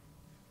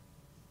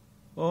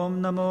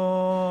Om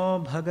Namo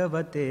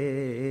Bhagavate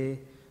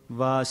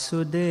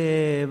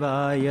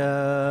Vasudevaya.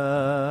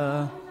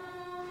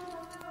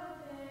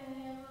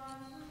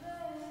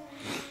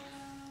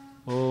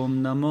 Om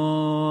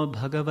Namo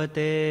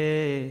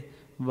Bhagavate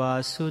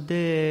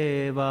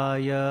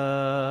Vasudevaya.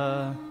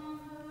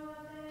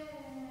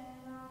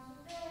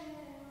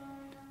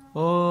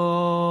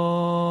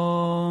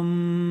 Om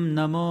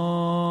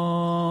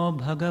Namo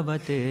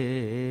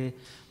Bhagavate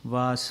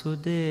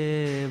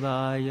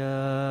Vasudevaya.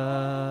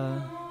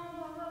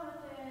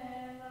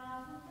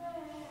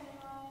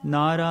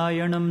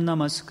 Narayanam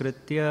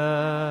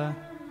namaskritya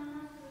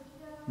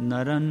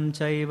naram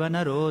chaiva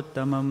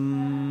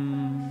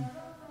narottamam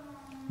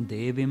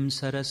devim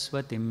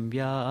saraswatim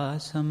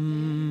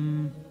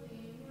vyasam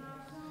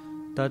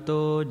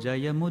tato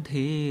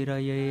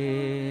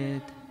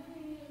jayamudhirayet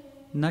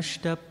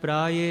nashta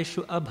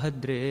prayeshu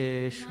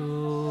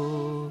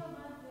abhadreshu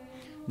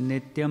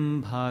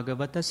nityam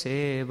bhagavata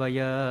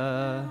sevaya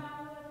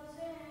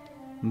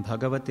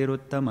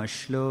bhagavatiruttama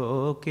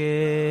shloke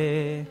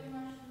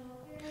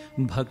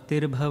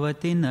bhaktir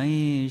bhavati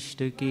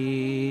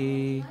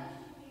naishtaki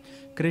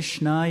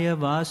krishnaya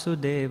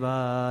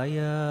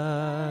vasudevaya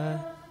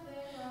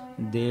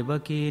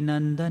devaki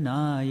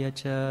nandanaya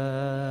cha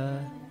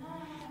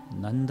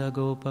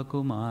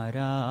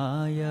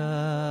nandagopakumaraya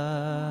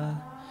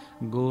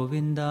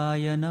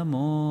govindaya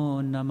namo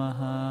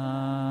namaha.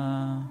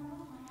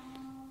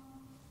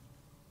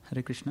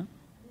 Hare Krishna.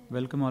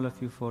 Welcome all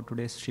of you for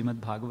today's Srimad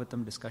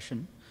Bhagavatam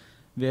discussion.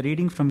 We are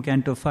reading from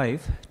Canto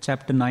 5,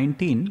 Chapter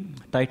 19,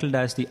 titled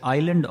as The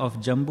Island of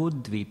Jambu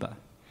Dvipa.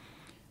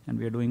 And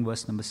we are doing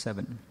verse number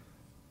 7.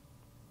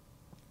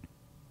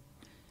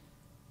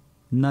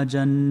 Na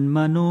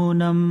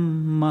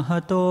janmanunam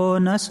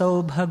mahato na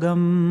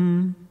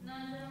saubhagam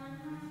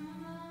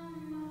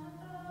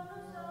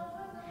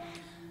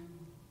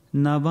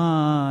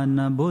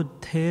navana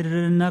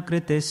buddhir na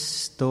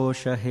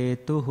kritistosha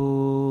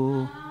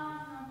hetuhu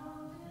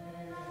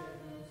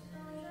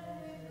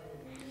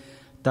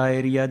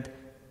Tairyad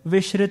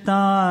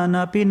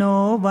Vishritanapi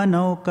no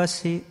vano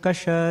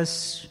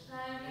kashas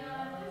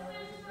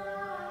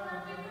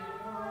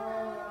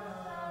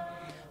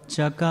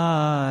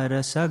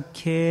Chakara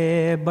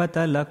Sakhye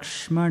Bata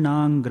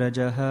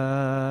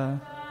Lakshmanangrajaha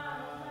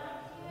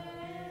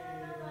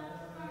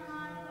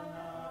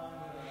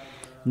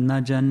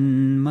Na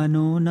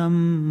janmanunam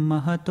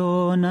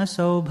mahato na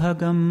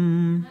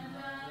saubhagam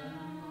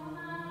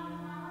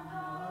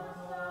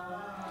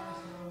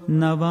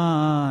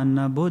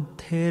Navana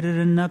buddhir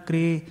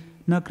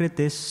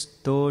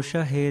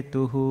nakritistosha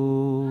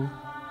hetuhu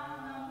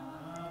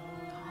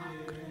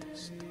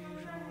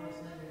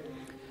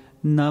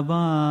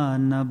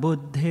Navana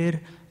buddhir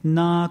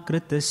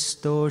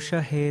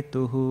nakritistosha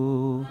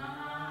hetuhu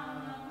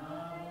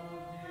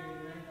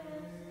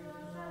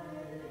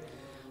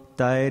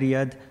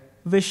Tairyad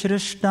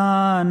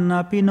vishrishtan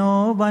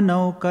no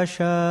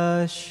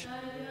vanaukashash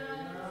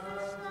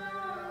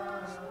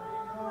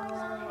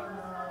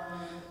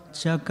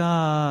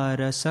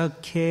Chakara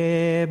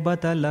Sakhye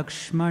Bata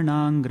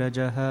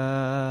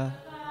Lakshmanangrajaha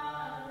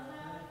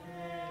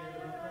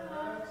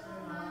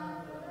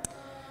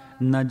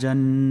Na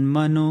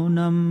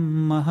janmanunam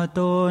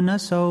mahato na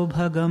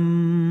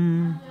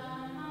saubhagam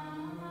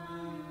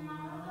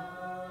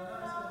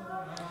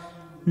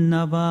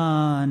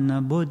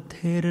Navana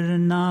buddhir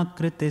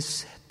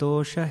nakritis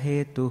tosha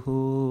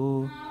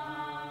hetuhu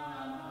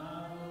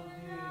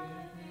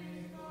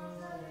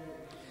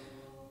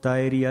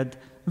Tairyad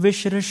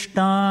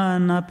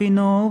Vishrishtan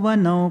no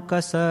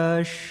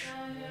vanaukasash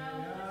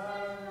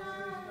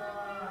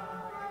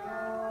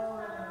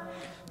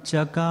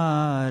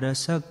Chakara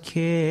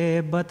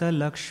Sakhye Bata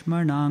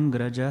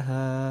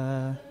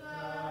Lakshmanangrajaha.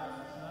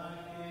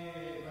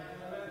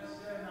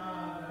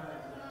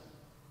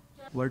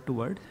 Word to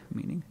word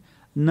meaning.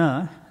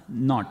 Na,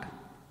 not.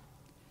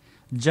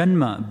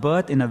 Janma,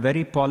 birth in a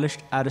very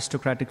polished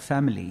aristocratic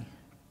family.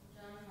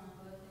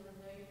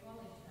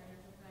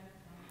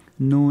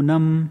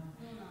 Nunam,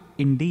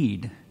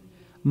 indeed.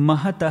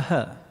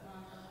 Mahataha,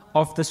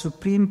 of the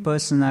Supreme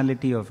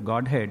Personality of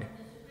Godhead.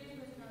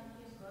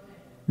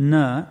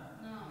 Na,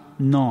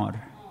 nor.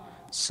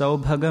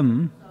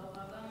 Saubhagam,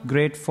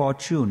 great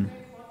fortune.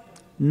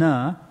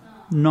 Na,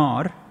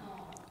 nor.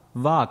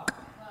 Vak,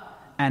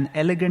 an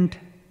elegant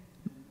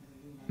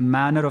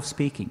manner of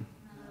speaking.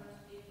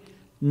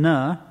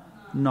 Na,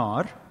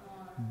 nor.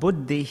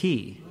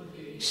 Buddhihi,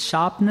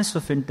 sharpness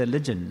of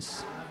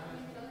intelligence.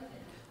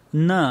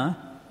 Na,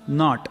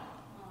 not.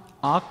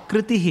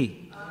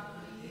 Akritihi,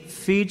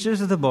 features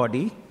of the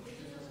body.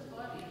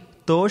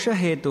 Tosha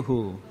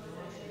hetuhu,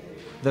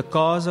 the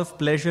cause of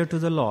pleasure to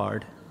the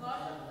Lord.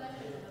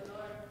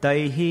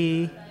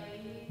 Taihi,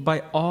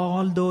 by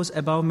all those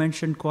above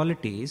mentioned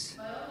qualities.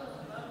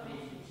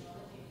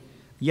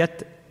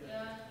 Yat,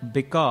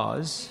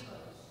 because.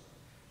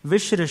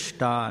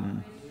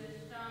 Vishrishtan,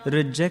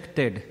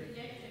 rejected.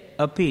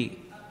 Api,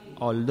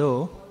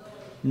 although.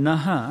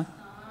 Naha,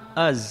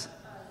 as.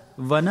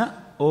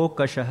 Vana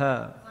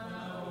okashaha,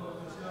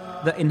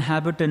 the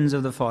inhabitants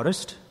of the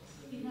forest.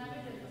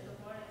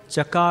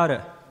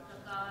 Chakara,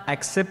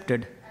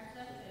 accepted.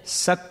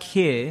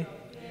 Sakhye,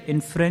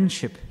 in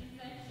friendship.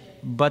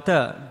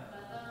 Bata,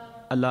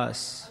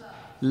 alas.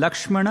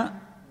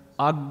 Lakshmana,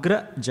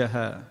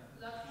 agrajaha.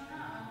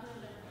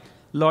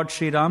 Lord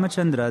Sri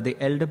Ramachandra, the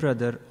elder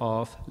brother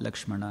of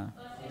Lakshmana.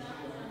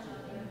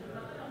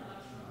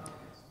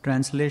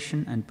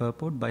 Translation and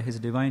purport by His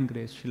Divine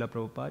Grace, Srila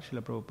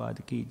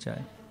Prabhupada ki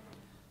jai.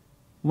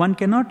 One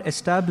cannot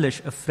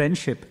establish a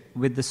friendship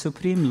with the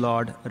Supreme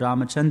Lord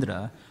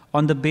Ramachandra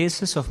on the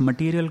basis of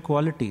material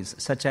qualities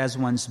such as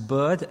one's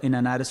birth in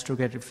an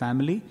aristocratic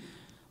family,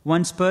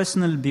 one's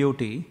personal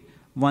beauty,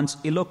 one's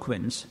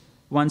eloquence,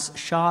 one's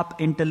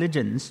sharp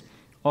intelligence,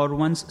 or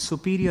one's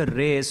superior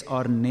race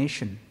or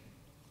nation.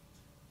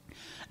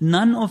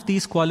 None of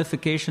these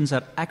qualifications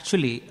are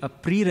actually a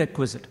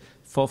prerequisite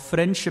for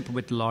friendship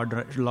with Lord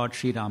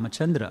Sri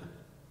Ramachandra.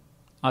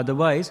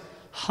 Otherwise,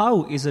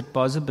 how is it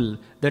possible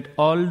that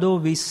although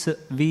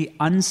we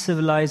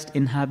uncivilized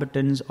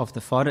inhabitants of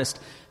the forest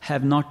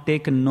have not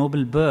taken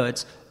noble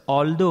births,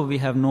 although we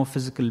have no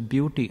physical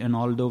beauty, and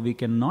although we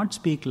cannot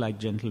speak like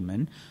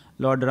gentlemen,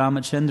 Lord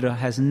Ramachandra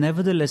has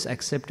nevertheless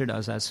accepted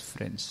us as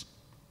friends?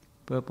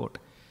 Purport.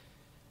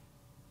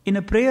 In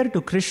a prayer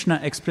to Krishna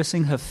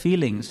expressing her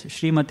feelings,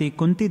 Srimati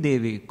Kunti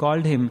Devi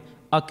called him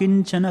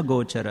Akinchana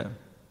Gochara.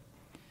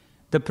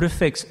 The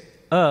prefix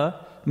a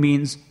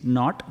means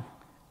not,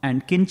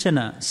 and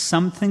kinchana,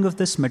 something of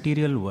this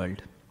material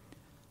world.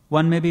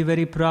 One may be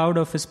very proud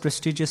of his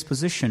prestigious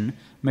position,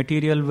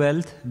 material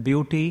wealth,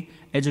 beauty,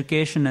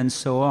 education, and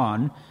so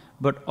on,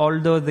 but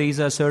although these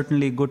are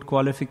certainly good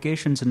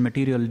qualifications in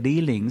material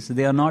dealings,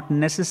 they are not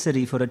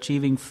necessary for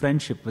achieving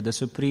friendship with the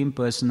Supreme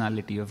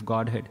Personality of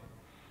Godhead.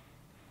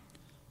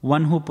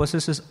 One who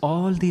possesses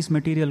all these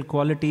material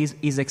qualities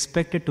is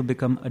expected to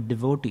become a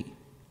devotee.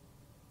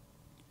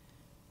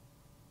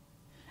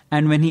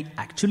 And when he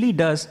actually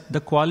does, the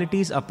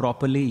qualities are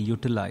properly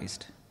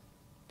utilized.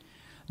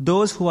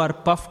 Those who are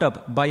puffed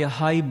up by a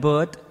high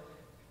birth,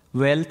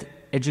 wealth,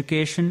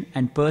 education,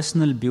 and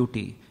personal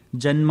beauty,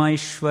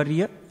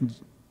 Janmaishwarya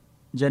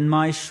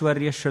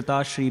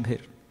Shrita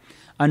Shribhir,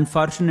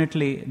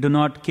 unfortunately do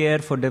not care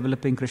for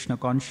developing Krishna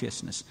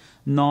consciousness,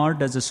 nor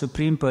does the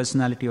Supreme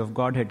Personality of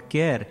Godhead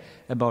care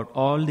about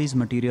all these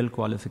material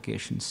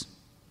qualifications.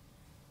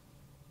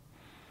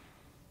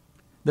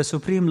 The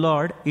Supreme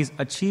Lord is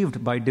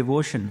achieved by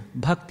devotion,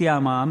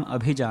 bhaktyamam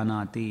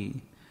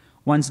abhijanati.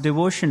 One's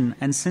devotion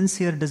and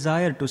sincere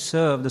desire to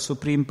serve the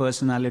Supreme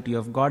Personality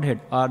of Godhead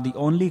are the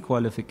only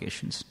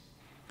qualifications.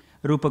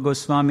 Rupa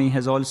Goswami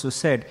has also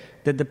said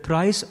that the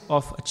price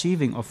for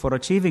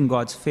achieving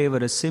God's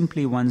favor is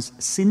simply one's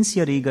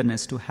sincere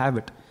eagerness to have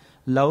it.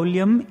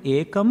 Laulyam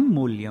ekam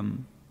mulyam.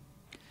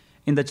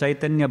 In the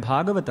Chaitanya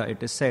Bhagavata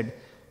it is said,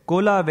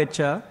 Kola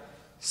vecha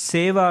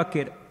seva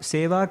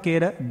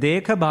kera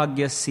dekha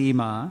bhagya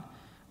sima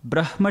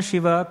brahma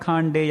shiva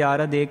khande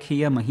yara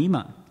dekhiya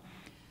mahima.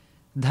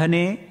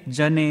 Dhane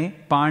jane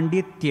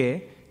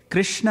panditye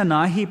Krishna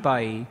nahi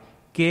pai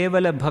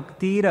kevala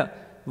bhaktira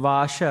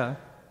vasha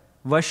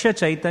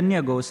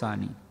Chaitanya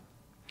Gosani.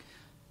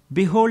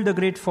 Behold the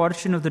great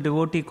fortune of the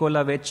devotee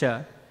Kola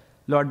Vecha.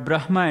 Lord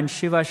Brahma and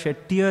Shiva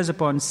shed tears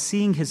upon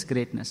seeing his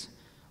greatness.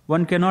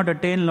 One cannot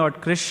attain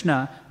Lord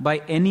Krishna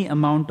by any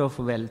amount of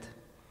wealth,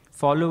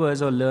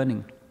 followers, or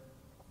learning.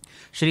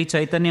 Sri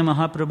Chaitanya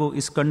Mahaprabhu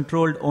is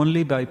controlled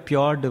only by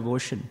pure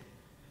devotion.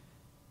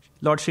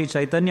 Lord Sri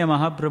Chaitanya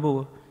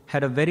Mahaprabhu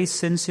had a very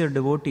sincere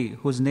devotee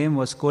whose name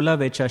was Kola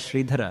Vecha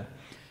Sridhara,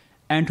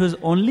 and whose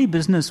only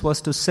business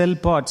was to sell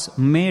pots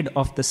made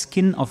of the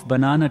skin of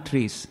banana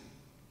trees.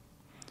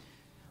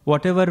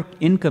 Whatever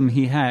income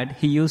he had,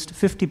 he used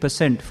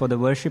 50% for the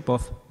worship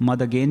of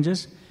Mother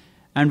Ganges,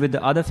 and with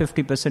the other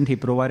 50% he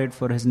provided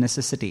for his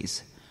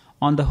necessities.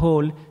 On the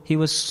whole, he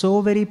was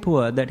so very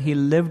poor that he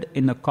lived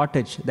in a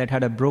cottage that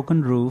had a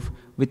broken roof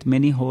with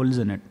many holes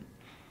in it.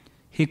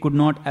 He could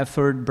not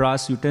afford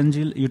brass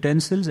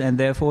utensils, and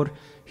therefore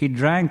he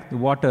drank the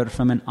water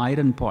from an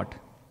iron pot.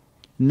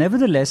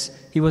 Nevertheless,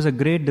 he was a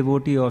great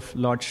devotee of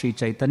Lord Sri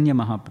Chaitanya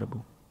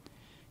Mahaprabhu.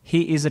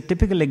 He is a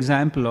typical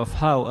example of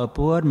how a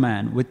poor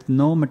man with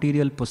no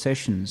material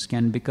possessions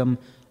can become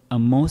a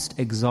most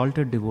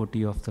exalted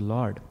devotee of the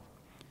Lord.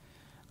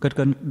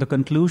 The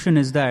conclusion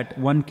is that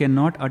one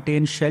cannot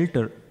attain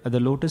shelter at the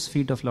lotus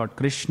feet of Lord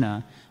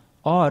Krishna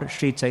or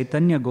Sri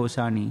Chaitanya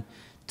Gosani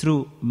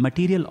through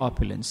material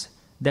opulence.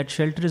 That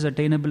shelter is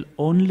attainable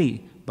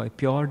only by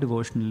pure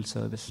devotional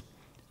service.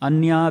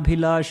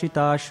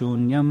 Anyabhilashita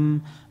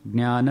shunyam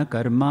jnana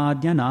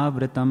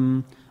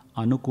karmadhyanavritam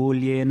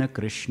anukulyena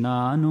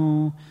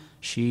krishnanu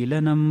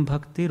shilanam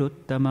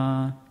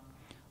bhaktiruttama.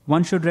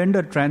 One should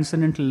render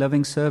transcendental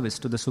loving service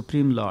to the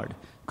Supreme Lord,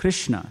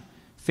 Krishna,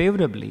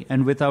 favorably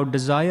and without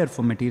desire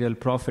for material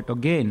profit or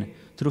gain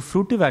through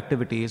fruitive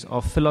activities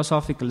of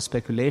philosophical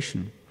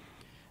speculation.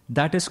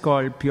 That is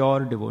called pure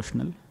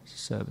devotional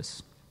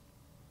service.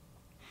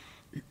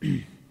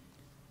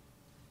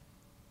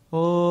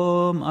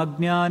 Om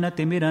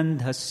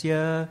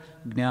Ajnanatimirandhasya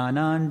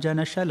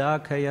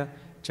Jnananjanashalakaya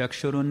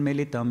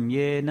Chakshurunmilitam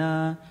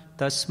Yena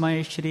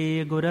Tasmai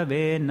Shri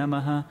Gurave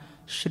Namaha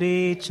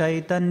Shri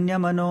Chaitanya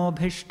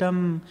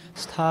Manobhishtam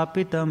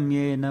Sthapitam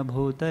Yena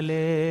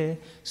Bhutale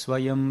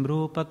Swayam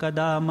Rupa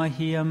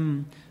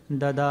Kadamahyam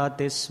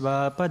Dadati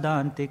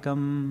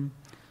Swapadantikam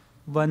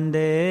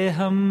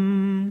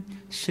Vandeham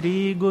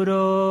Shri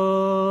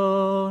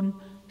Guron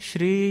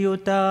Shri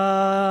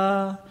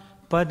Yuta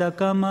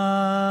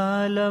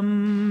Padakamalam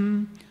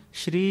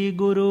Shri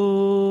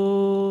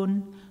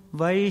Gurun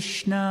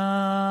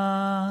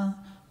Vaishna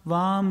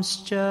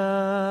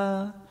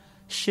Vamscha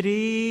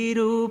Shri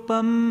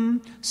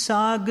Rupam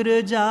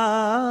Sagrajatam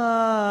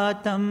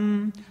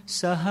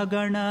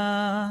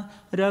Sahagana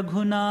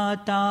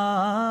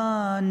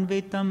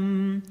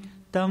Raghunathanvitam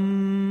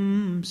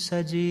Tam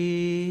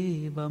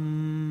Sajivam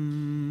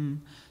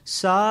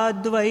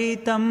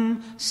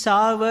Sadvaitam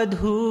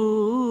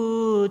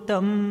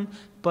Savadhutam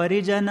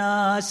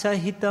Parijana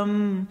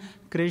Sahitam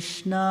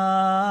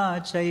Krishna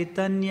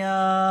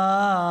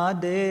Chaitanya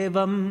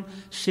Devam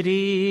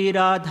Shri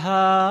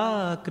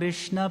Radha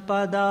Krishna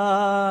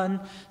Padan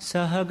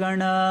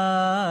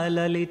Sahagana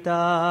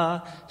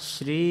Lalita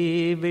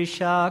Shri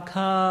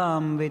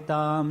Vishakham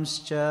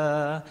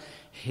Vitamscha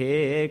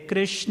He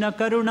Krishna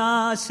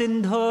Karuna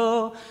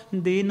Sindho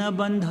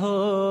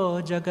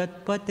Dinabandho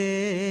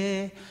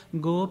Jagatpate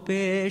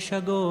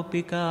Gopesha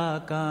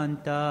Gopika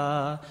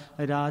Kanta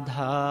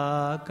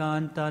Radha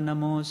Kanta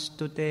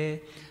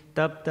Namostute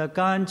Tapta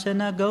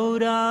Kanchana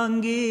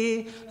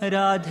Gaurangi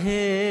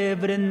Radhe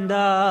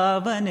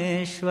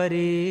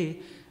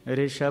Vrindavaneshwari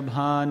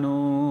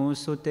Rishabhanu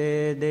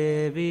Sute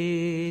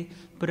Devi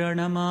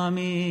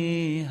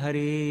Pranamami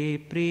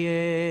Hari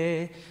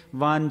Priye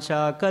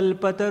Vancha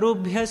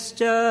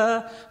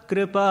Kalpatarubhyascha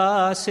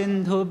Kripa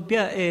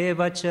Sindhubhya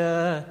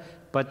Evacha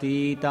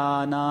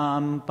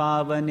Patitanam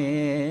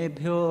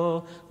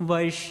Pavanebhyo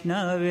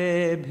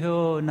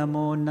Vaishnavebhyo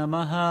Namo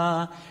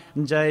Namaha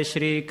Jai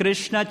Shri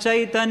Krishna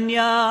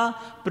Chaitanya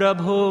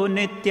Prabhu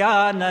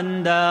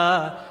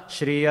Nityananda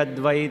Shri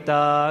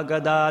Advaita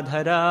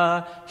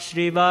Gadadhara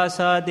Shri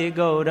Vasadi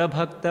Gaura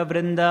Bhakta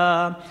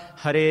Vrinda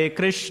Hare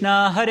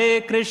Krishna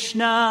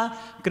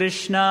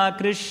Krishna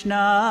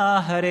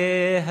Krishna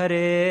Hare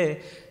Hare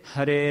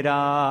Hare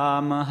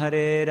Rama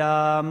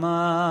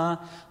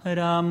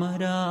Rama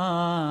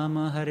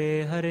Rama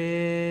Hare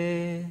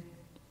Hare.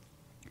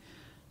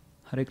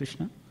 Hare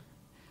Krishna.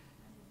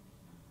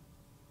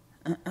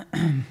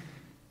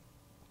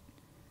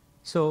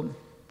 So,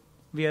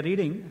 we are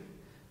reading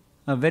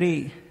a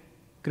very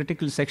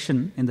critical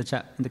section in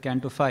the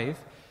Canto 5,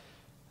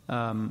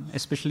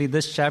 especially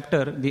this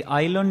chapter. The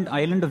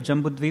island of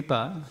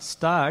Jambudvipa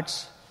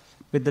starts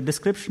with the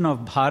description of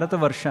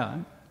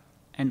Bharatavarsha,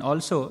 and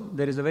also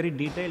there is a very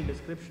detailed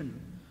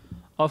description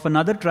of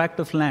another tract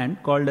of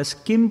land called as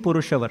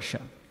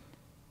Kimpurusha-varsha.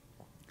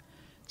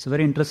 It's a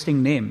very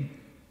interesting name.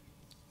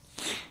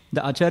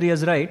 The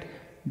Acharyas write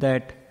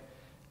that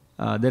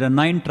there are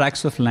 9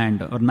 tracts of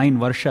land, or 9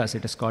 varshas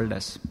it is called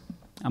as.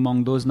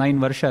 Among those 9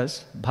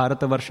 varshas,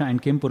 Bharatavarsha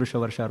and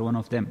Kimpurusha-varsha are one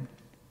of them.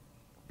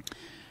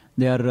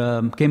 They are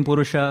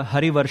Kimpurusha,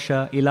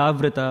 Harivarsha,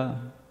 Ilavrita,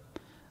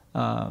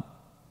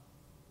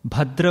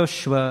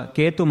 Bhadrashva,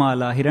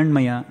 Ketumala,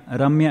 Hiranmaya,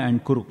 Ramya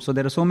and Kuru. So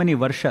there are so many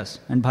varshas,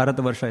 and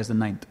Bharatavarsha is the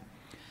 9th.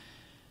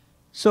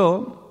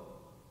 So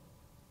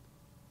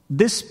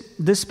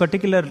this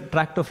particular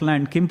tract of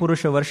land,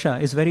 Kimpurusha-varsha,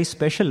 is very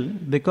special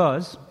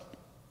because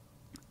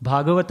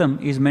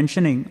Bhagavatam is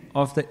mentioning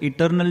of the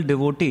eternal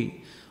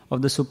devotee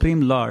of the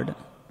Supreme Lord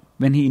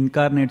when he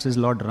incarnates as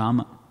Lord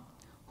Rama,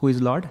 who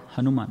is Lord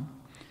Hanuman.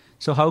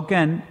 So how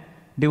can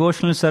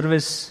devotional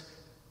service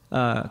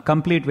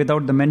complete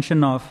without the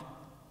mention of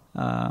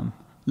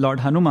Lord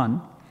Hanuman?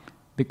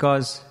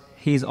 Because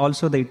he is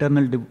also the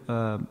eternal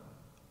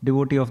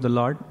devotee of the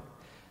Lord.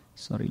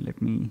 Sorry, let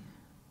me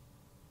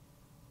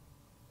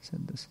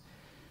set this.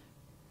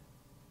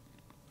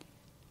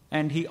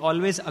 And he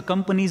always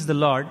accompanies the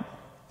Lord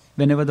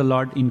whenever the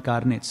Lord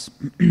incarnates.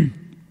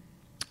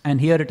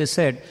 And here it is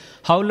said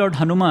how Lord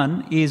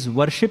Hanuman is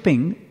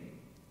worshipping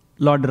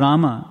Lord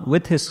Rama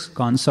with his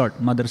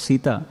consort, Mother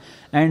Sita,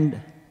 and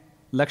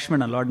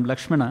Lakshmana, Lord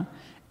Lakshmana,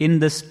 in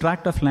this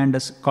tract of land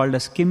called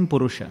as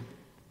Kimpurusha.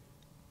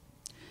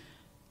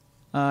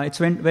 It's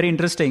very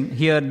interesting.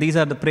 Here, these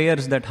are the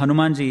prayers that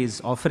Hanumanji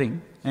is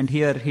offering. And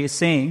here he is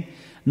saying,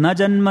 Na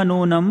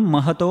janmanunam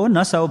mahato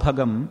na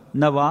saubhagam,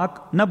 na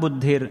vak, na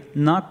buddhir,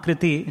 na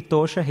kriti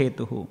tosha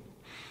hetuhu.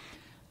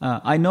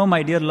 I know,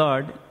 my dear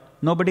Lord,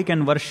 nobody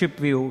can worship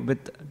you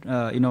with,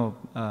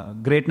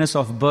 greatness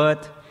of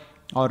birth,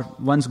 or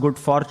one's good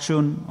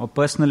fortune, or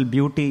personal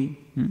beauty,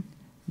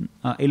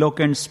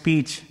 eloquent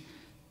speech,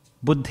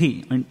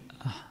 buddhi, and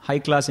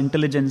high-class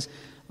intelligence.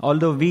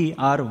 Although we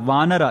are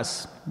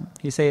vanaras,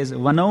 he says,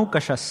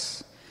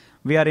 vanaukashas,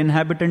 we are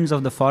inhabitants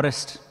of the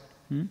forest.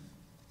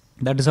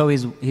 That is how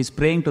he's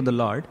praying to the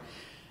Lord.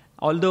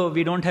 Although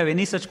we don't have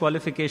any such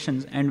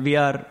qualifications and we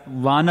are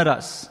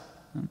vanaras.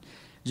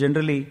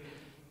 Generally,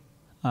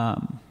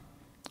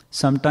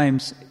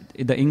 Sometimes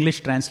the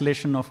English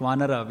translation of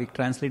Vanara, we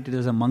translate it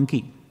as a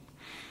monkey.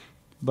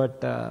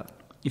 But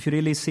if you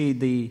really see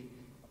the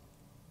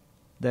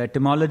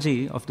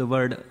etymology of the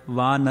word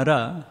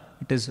Vanara,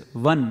 it is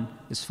van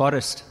is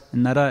forest,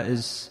 and Nara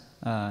is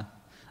a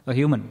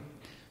human.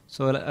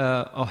 So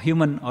a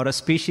human or a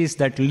species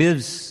that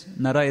lives,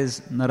 Nara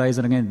is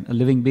again a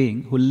living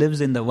being who lives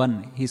in the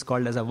one. He's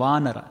called as a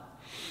Vanara.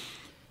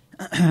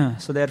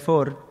 So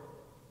therefore,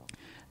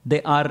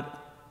 they are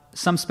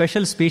some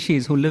special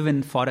species who live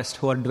in forest,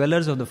 who are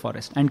dwellers of the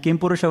forest. And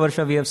Kimpurusha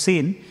Varsha, we have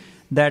seen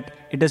that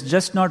it is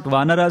just not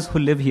Vanaras who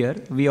live here.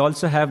 We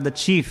also have the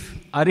chief,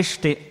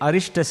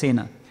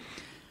 Arishtasena,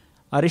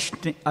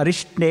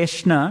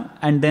 Arishteshna,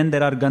 and then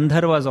there are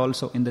Gandharvas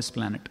also in this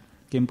planet,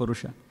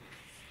 Kimpurusha.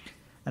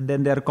 And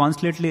then they are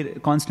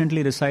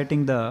constantly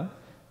reciting the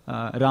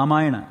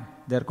Ramayana.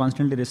 They are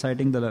constantly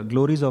reciting the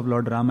glories of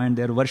Lord Rama, and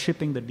they are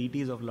worshipping the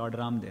deities of Lord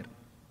Ram there.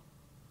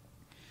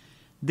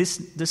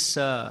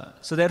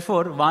 So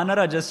therefore,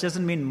 Vanara just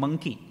doesn't mean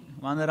monkey.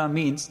 Vanara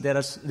means there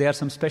are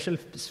some special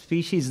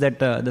species that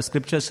the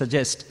scriptures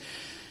suggest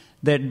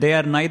that they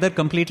are neither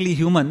completely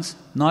humans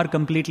nor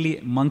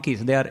completely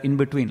monkeys. They are in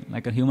between,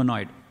 like a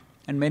humanoid.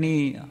 And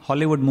many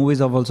Hollywood movies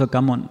have also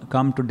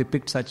come to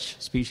depict such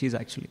species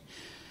actually.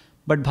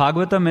 But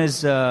Bhagavatam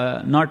is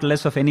not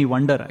less of any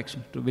wonder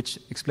actually, which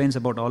explains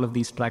about all of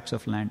these tracts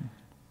of land.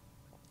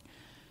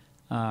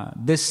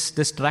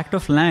 This tract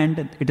of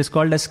land, it is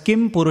called as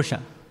Kim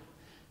Purusha.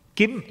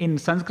 Kim in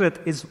Sanskrit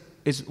is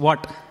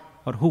what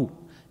or who,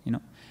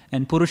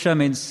 and Purusha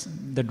means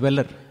the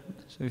dweller.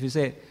 So if you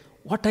say,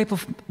 what type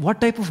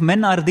of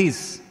men are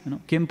these?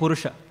 Kim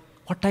Purusha.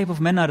 What type of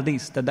men are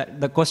these?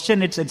 The question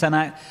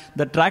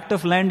the tract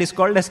of land is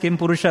called as Kim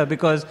Purusha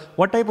because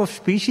what type of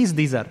species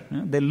these are?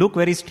 They look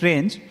very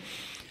strange,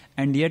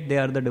 and yet they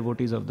are the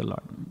devotees of the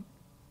Lord.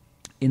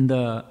 In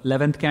the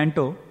 11th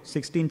canto,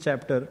 16th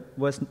chapter,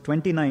 verse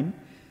 29,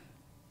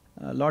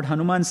 Lord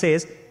Hanuman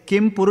says,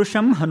 Kim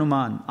Purusham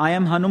Hanuman. I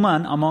am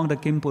Hanuman among the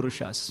Kim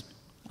Purushas.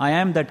 I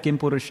am that Kim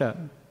Purusha.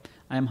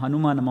 I am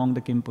Hanuman among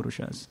the Kim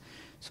Purushas.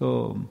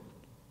 So,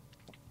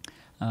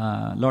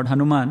 Lord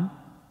Hanuman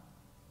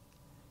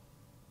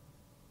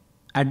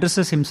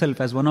addresses himself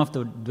as one of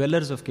the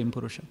dwellers of Kim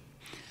Purusha.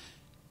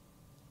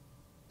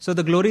 So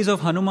the glories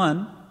of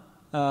Hanuman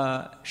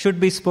should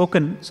be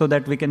spoken so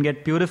that we can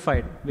get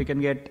purified. We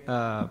can get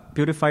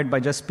purified by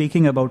just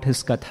speaking about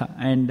his katha.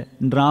 And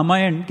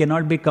Ramayana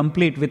cannot be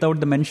complete without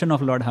the mention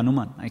of Lord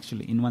Hanuman,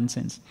 actually, in one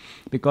sense,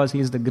 because he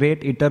is the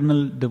great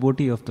eternal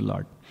devotee of the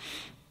Lord,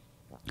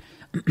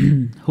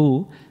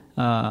 who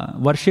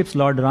worships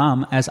Lord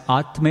Ram as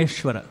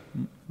Atmeshwara.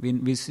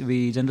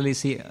 We generally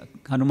see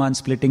Hanuman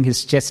splitting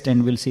his chest,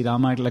 and we'll see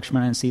Rama,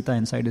 Lakshmana and Sita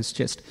inside his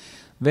chest,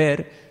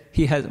 where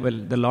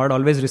the Lord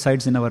always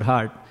resides in our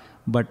heart,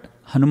 but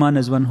Hanuman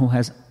is one who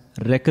has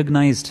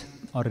recognized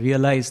or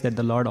realized that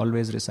the Lord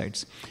always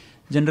resides.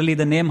 Generally,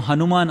 the name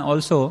Hanuman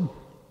also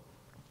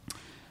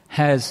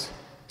has...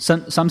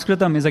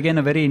 Sanskritam is again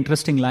a very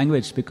interesting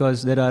language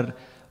because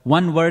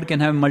one word can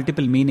have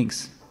multiple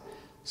meanings.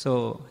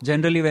 So,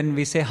 generally when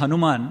we say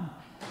Hanuman,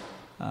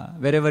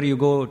 wherever you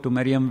go to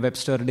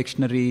Merriam-Webster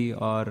dictionary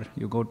or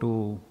you go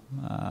to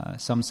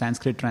some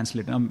Sanskrit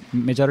translator,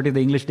 majority of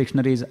the English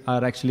dictionaries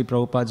are actually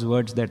Prabhupada's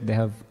words that they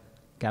have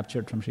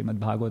captured from Srimad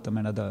Bhagavatam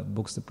and other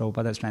books that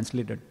Prabhupada has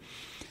translated.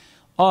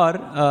 Or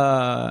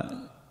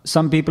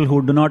some people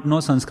who do not know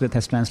Sanskrit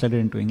has translated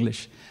into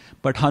English.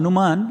 But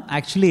Hanuman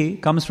actually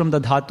comes from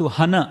the dhatu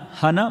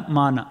Hana,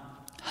 Mana.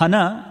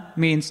 Hana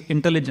means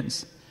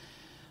intelligence.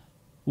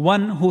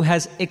 One who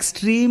has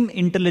extreme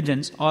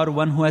intelligence or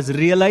one who has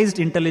realized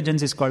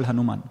intelligence is called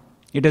Hanuman.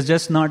 It is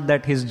just not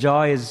that his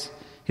jaw is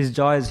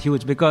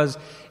huge, because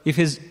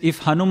if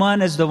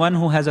Hanuman is the one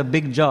who has a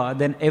big jaw,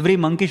 then every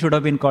monkey should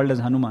have been called as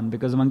Hanuman,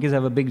 because monkeys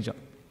have a big jaw.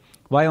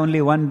 Why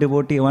only one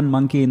devotee, one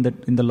monkey in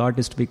the Lord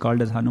is to be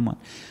called as Hanuman?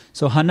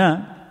 So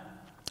Hana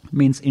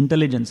means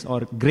intelligence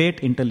or great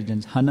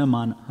intelligence.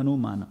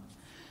 Hanumana.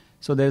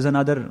 So there is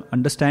another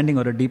understanding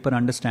or a deeper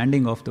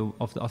understanding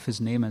of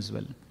his name as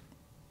well.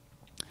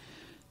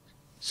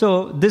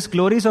 So these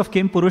glories of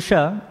Kim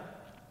Purusha,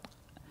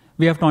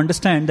 we have to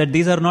understand that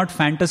these are not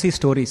fantasy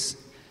stories.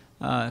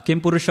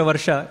 Kim Purusha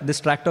Varsha, this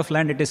tract of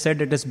land, it is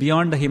said it is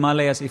beyond the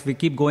Himalayas if we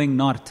keep going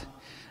north.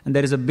 And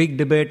there is a big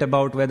debate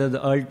about whether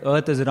the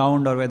earth is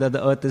round or whether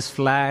the earth is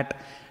flat,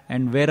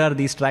 and where are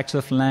these tracts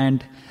of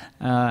land,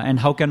 and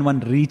how can one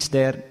reach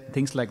there,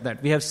 things like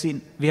that. We have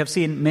seen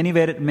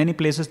many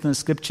places in the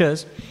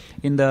scriptures.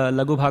 In the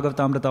Laghu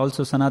Bhagavatamrita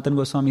also, Sanatana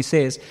Goswami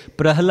says,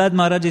 Prahlad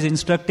Maharaj is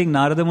instructing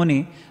Narada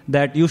Muni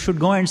that you should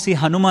go and see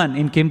Hanuman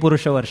in Kim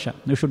Purusha Varsha.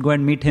 You should go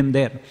and meet him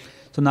there.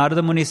 So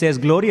Narada Muni says,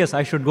 glorious,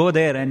 I should go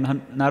there.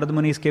 And Narada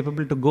Muni is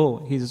capable to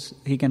go.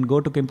 He can go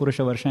to Kim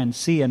Purusha Varsha and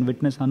see and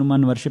witness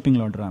Hanuman worshipping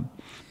Lord Ram.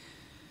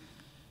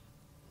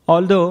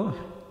 Although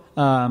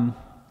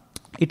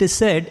it is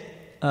said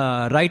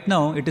right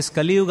now it is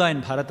Kali Yuga in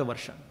Bharata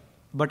Varsha,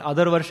 but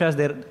other Varshas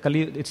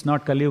it's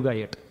not Kali Yuga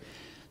yet.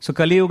 So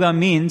Kali Yuga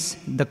means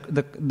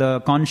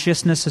the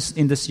consciousness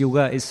in this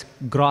Yuga is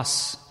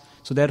gross.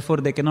 So therefore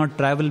they cannot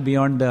travel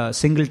beyond the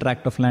single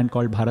tract of land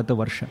called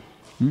Bharatavarsha.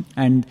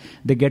 And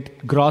they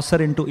get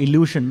grosser into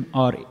illusion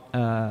or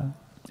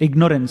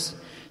ignorance,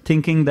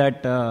 thinking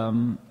that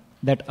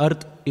that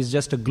earth is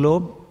just a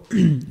globe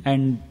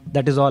and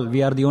that is all.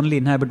 We are the only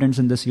inhabitants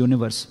in this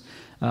universe,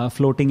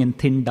 floating in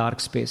thin dark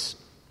space.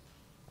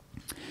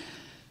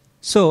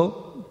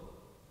 So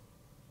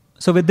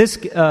with this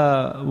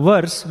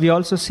verse, we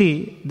also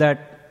see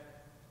that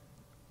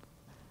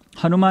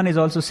Hanuman is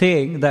also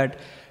saying that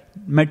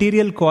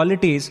material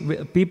qualities,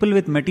 people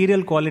with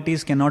material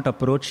qualities cannot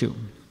approach you.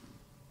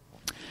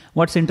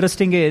 What's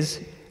interesting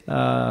is,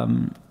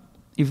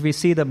 if we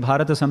see the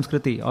Bharata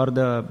Samskriti or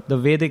the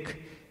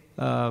Vedic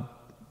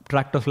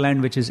tract of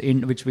land,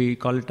 which we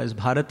call it as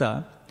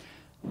Bharata.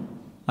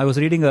 I was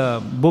reading a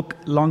book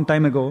long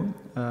time ago.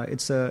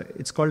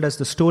 It's called as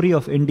The Story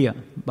of India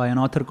by an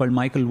author called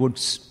Michael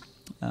Woods,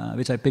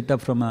 which I picked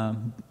up from a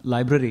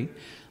library.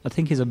 I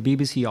think he's a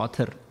BBC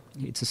author.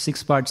 It's a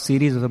 6-part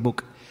series of a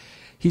book.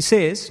 He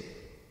says,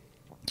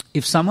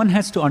 if someone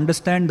has to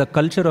understand the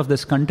culture of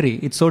this country,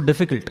 it's so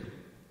difficult.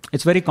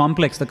 It's very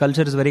complex. The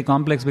culture is very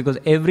complex because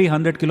every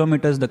 100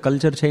 kilometers the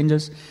culture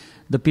changes,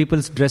 the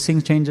people's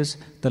dressing changes,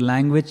 the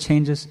language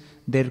changes,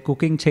 their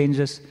cooking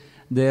changes,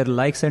 their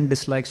likes and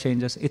dislikes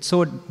changes. It's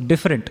so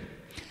different.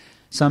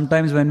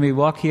 Sometimes when we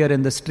walk here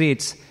in the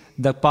streets,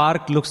 the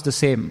park looks the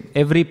same.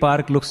 Every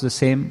park looks the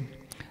same.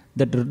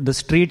 The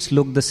streets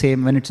look the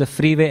same. When it's a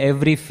freeway,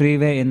 every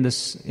freeway in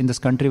this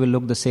country will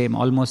look the same,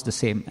 almost the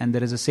same. And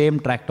there is the same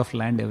tract of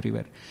land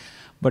everywhere.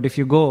 But if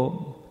you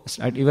go,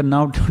 even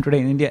now today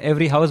in India,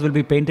 every house will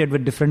be painted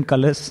with different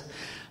colors.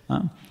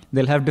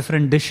 They'll have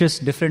different dishes,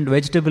 different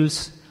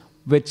vegetables,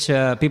 which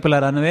people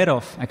are unaware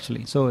of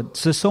actually.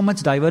 So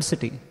much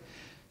diversity.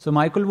 So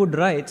Michael Wood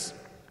writes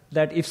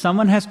that if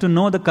someone has to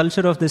know the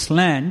culture of this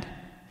land,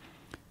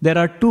 there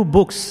are 2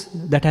 books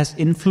that has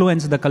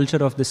influenced the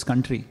culture of this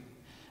country.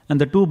 And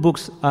the 2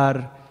 books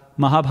are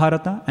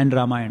Mahabharata and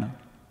Ramayana,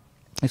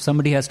 if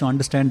somebody has to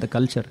understand the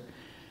culture.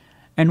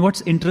 And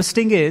what's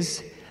interesting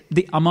is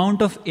the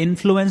amount of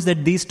influence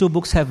that these 2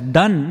 books have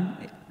done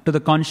to the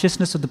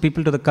consciousness of the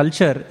people, to the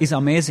culture, is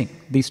amazing,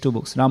 these 2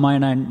 books,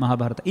 Ramayana and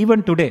Mahabharata.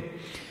 Even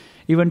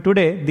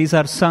today, these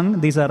are sung,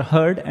 these are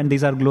heard, and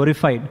these are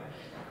glorified.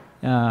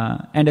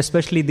 And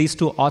especially these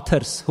 2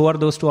 authors. Who are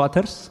those 2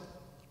 authors?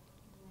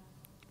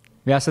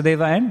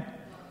 Vyasadeva and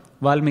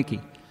Valmiki.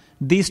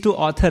 These 2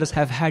 authors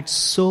have had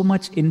so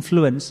much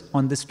influence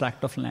on this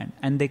tract of land,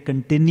 and they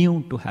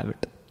continue to have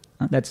it.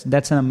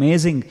 That's an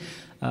amazing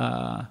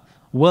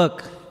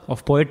work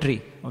of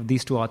poetry of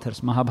these 2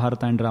 authors,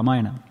 Mahabharata and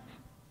Ramayana.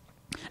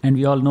 And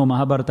we all know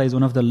Mahabharata is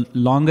one of the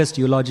longest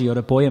eulogy or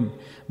a poem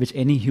which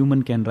any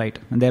human can write.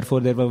 And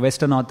therefore there were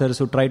Western authors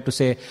who tried to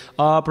say,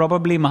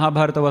 probably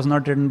Mahabharata was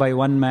not written by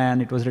one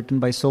man, it was written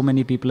by so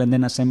many people and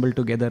then assembled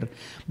together.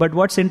 But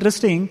what's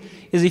interesting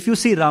is if you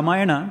see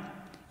Ramayana,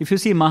 if you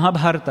see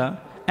Mahabharata,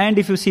 and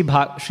if you see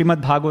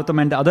Srimad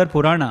Bhagavatam and the other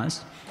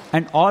Puranas,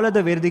 and all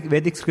other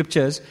Vedic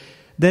scriptures,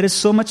 there is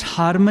so much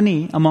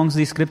harmony amongst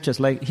these scriptures.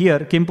 Like here,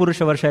 Kim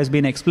Purusha Varsha has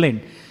been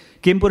explained.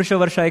 Kim Purusha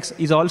Varsha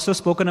is also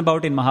spoken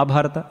about in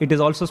Mahabharata. It is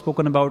also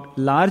spoken about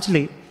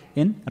largely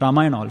in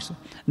Ramayana also.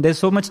 There's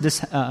so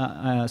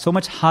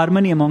much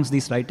harmony amongst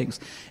these writings.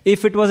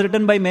 If it was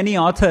written by many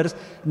authors,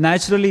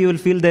 naturally you will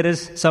feel there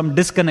is some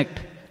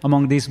disconnect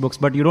among these books,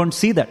 but you don't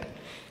see that.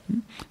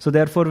 So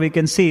therefore we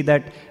can see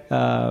that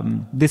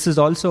this is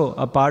also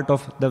a part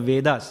of the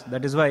Vedas.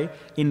 That is why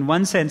in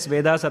one sense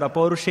Vedas are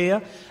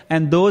Apaurusheya,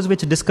 and those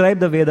which describe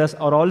the Vedas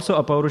are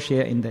also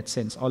Apaurusheya in that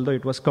sense, although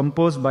it was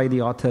composed by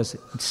the authors,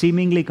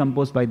 seemingly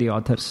composed by the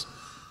authors.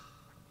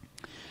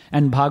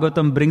 And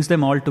Bhagavatam brings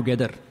them all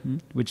together,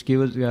 which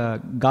gives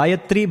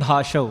Gayatri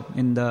Bhashav.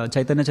 In the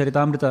Chaitanya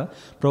Charitamrita,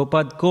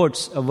 Prabhupada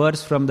quotes a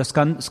verse from the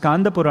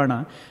Skanda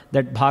Purana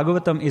that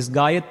Bhagavatam is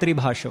Gayatri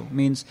Bhashav,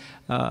 means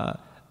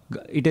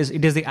it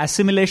is the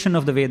assimilation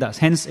of the Vedas.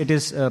 Hence, it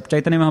is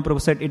Chaitanya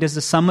Mahaprabhu said it is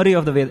the summary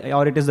of the Veda,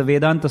 or it is the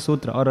Vedanta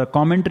Sutra, or a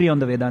commentary on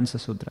the Vedanta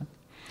Sutra.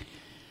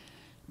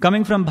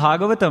 Coming from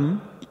Bhagavatam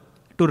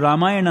to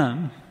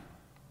Ramayana,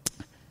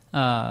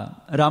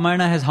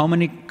 Ramayana has how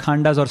many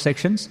khandas or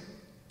sections?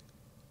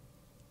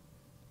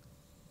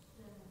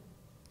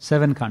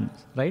 7 khandas,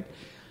 right?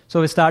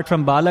 So we start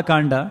from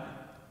Balakanda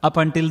up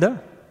until the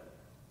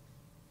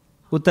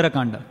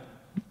Uttarakanda.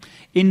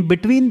 In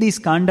between these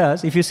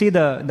kandas, if you see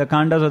the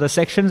kandas or the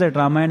sections that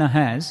Ramayana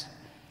has,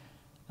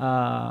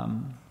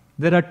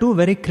 there are 2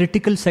 very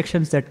critical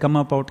sections that come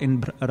out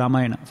in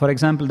Ramayana. For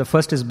example, the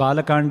first is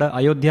Balakanda,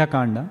 Ayodhya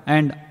Kanda,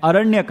 and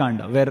Aranya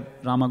Kanda, where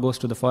Rama goes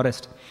to the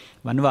forest,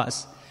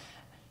 Vanvas.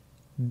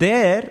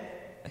 There,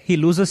 he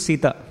loses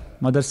Sita.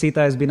 Mother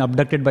Sita has been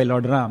abducted by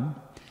Lord Ram.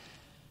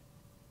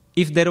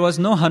 If there was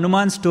no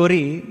Hanuman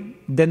story,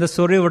 then the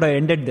story would have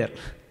ended there.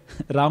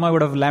 Rama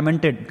would have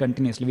lamented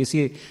continuously. We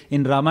see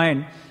in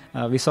Ramayana,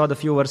 we saw the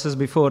few verses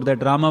before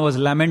that Rama was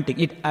lamenting.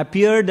 It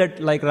appeared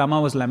that like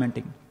Rama was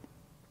lamenting.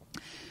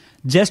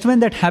 Just when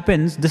that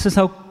happens, this is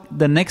how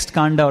the next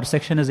kanda or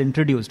section is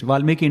introduced.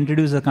 Valmiki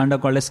introduced a kanda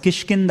called as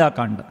Kishkinda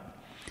Kanda.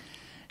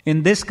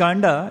 In this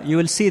Kanda, you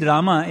will see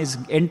Rama is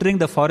entering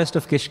the forest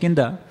of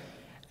Kishkinda,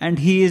 and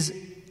he is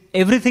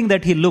everything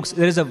that he looks.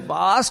 There is a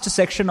vast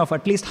section of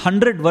at least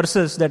 100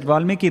 verses that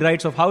Valmiki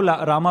writes of how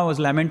Rama was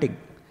lamenting.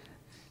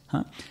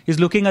 He's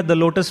looking at the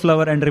lotus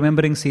flower and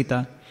remembering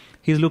Sita.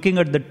 He's looking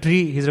at the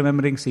tree, he's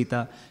remembering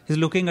Sita. He's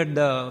looking at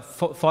the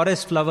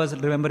forest flowers,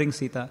 remembering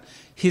Sita.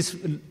 He's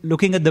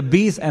looking at the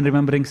bees and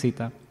remembering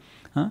Sita.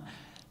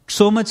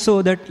 So much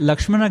so that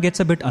Lakshmana gets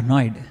a bit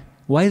annoyed.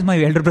 Why is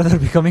my elder brother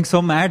becoming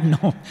so mad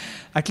now?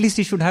 At least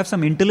he should have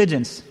some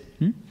intelligence.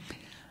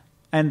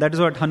 And that is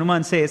what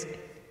Hanuman says.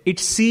 It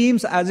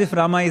seems as if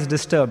Rama is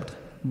disturbed,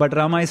 but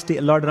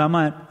Lord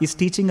Rama is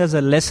teaching us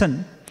a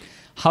lesson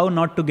how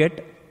not to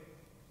get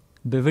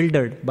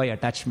bewildered by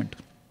attachment.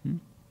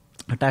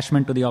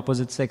 Attachment to the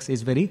opposite sex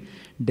is very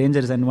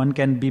dangerous, and one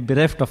can be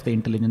bereft of the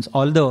intelligence.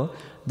 Although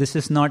this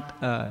is not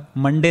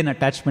mundane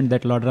attachment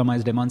that Lord Rama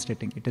is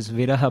demonstrating. It is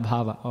viraha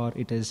bhava, or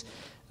it is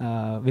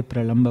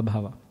vipralamba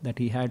bhava that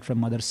he had from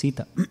Mother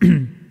Sita.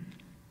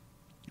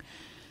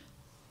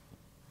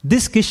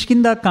 This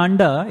Kishkinda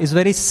Kanda is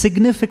very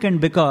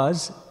significant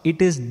because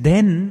it is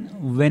then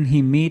when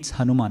he meets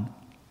Hanuman.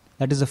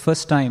 That is the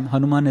first time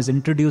Hanuman is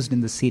introduced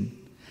in the scene.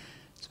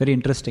 It's very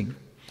interesting.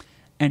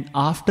 And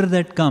after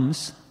that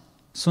comes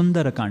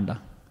Sundara Kanda.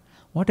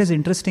 What is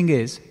interesting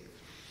is,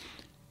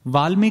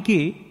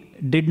 Valmiki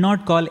did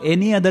not call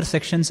any other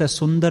sections as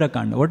Sundara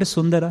Kanda. What is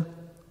Sundara?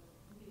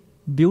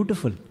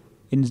 Beautiful.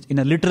 In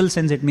a literal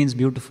sense, it means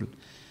beautiful.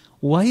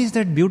 Why is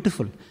that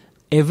beautiful?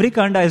 Every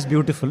Kanda is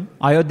beautiful.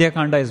 Ayodhya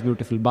Kanda is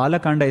beautiful. Bala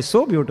Kanda is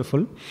so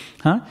beautiful.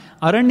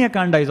 Aranya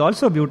Kanda is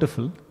also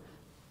beautiful.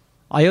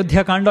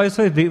 Ayodhya Kanda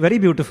also is very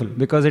beautiful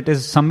because it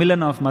is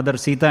Sammilan of Mother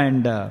Sita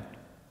and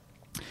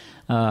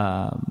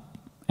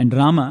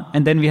Rama.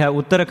 And then we have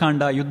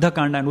Uttarakanda, Yuddha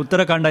Kanda, and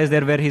Uttarakanda is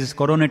there where he is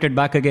coronated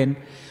back again.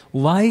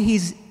 Why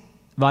is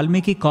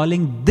Valmiki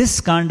calling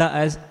this Kanda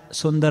as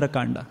Sundara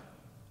Kanda?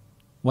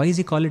 Why is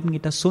he calling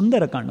it a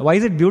Sundara Kanda? Why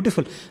is it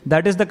beautiful?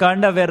 That is the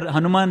Kanda where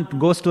Hanuman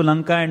goes to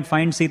Lanka and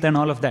finds Sita and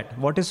all of that.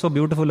 What is so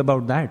beautiful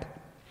about that?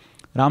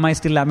 Rama is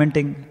still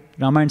lamenting.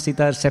 Rama and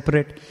Sita are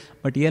separate.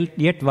 But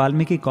yet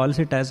Valmiki calls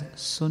it as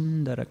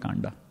Sundara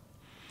Kanda.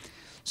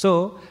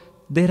 So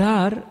there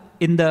are,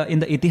 in the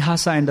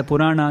Itihasa and the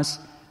Puranas,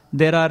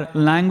 there are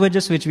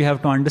languages which we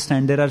have to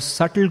understand. There are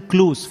subtle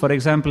clues. For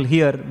example,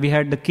 here we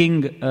had the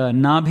king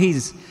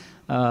Nabhi's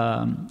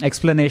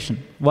explanation.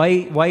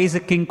 Why is a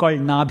king called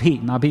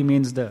Nabhi? Nabhi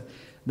means the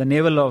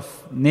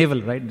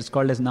navel, right? It's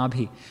called as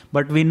Nabhi.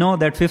 But we know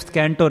that 5th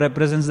canto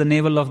represents the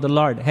navel of the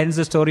Lord. Hence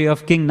the story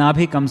of King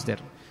Nabhi comes there.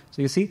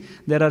 So you see,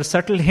 there are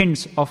subtle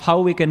hints of how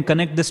we can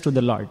connect this to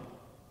the Lord.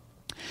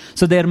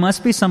 So there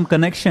must be some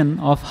connection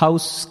of how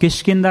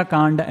Kishkinda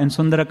Kanda and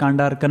Sundara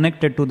Kanda are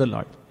connected to the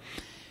Lord.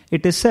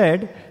 It is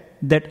said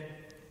that,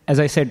 as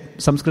I said,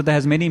 Samskrita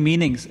has many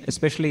meanings,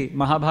 especially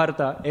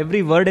Mahabharata.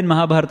 Every word in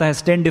Mahabharata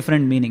has 10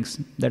 different meanings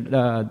that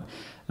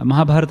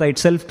Mahabharata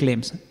itself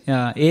claims.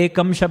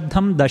 Ekam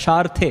Shabdham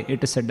Dasharthe,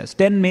 it is said as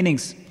 10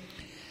 meanings.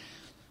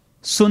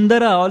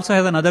 Sundara also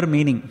has another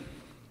meaning.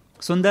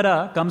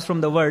 Sundara comes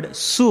from the word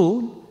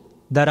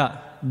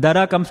Su-dara.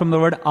 Dara comes from the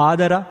word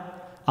Adara.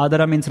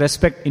 Adara means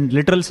respect in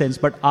literal sense,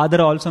 but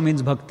Adara also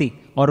means bhakti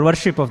or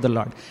worship of the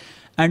Lord.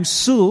 And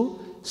Su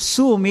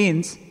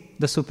means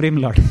the Supreme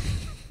Lord.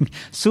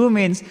 Su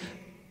means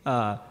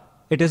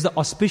it is the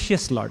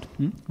auspicious Lord.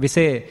 We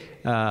say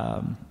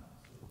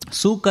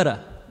Sukara.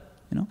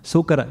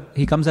 Sukara.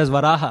 He comes as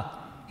Varaha.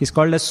 He's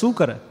called as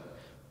Sukara.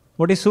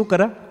 What is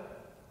Sukara?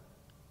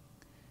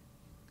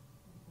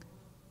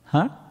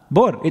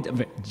 Boar.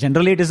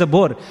 Generally it is a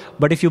boar.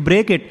 But if you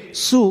break it,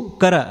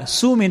 Sukara.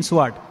 Su means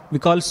what? We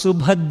call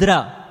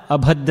Subhadra,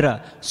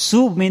 Abhadra.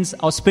 Su means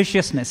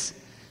auspiciousness.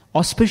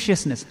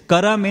 Auspiciousness.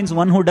 Kara means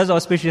one who does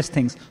auspicious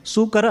things.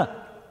 Sukara.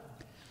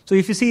 So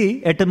if you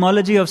see,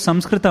 etymology of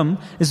Sanskritam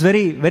is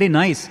very, very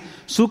nice.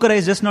 Sukara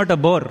is just not a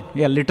boar.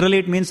 Yeah, literally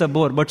it means a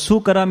boar. But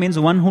Sukara means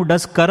one who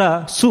does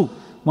kara, su.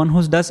 One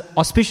who does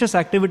auspicious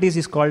activities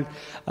is called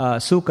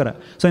Sukara.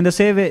 So in the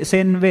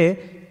same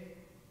way,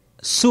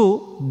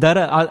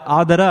 Su-dara,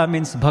 Adara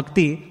means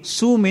bhakti.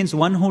 Su means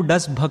one who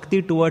does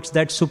bhakti towards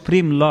that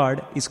Supreme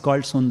Lord is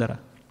called Sundara.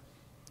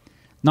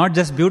 Not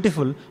just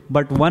beautiful,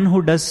 but one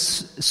who does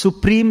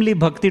supremely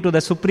bhakti to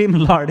the Supreme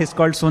Lord is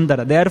called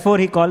Sundara. Therefore,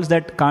 he calls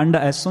that Kanda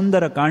as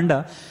Sundara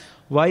Kanda.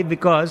 Why?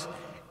 Because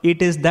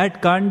it is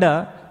that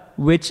Kanda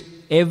which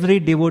every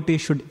devotee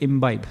should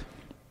imbibe.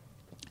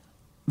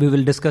 We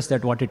will discuss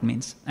that, what it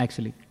means,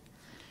 actually.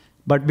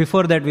 But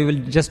before that, we will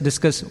just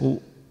discuss,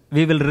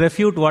 we will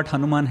refute what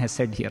Hanuman has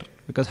said here.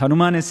 Because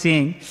Hanuman is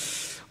saying,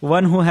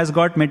 one who has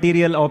got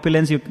material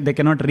opulence, they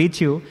cannot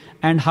reach you.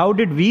 And how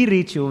did we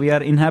reach you? We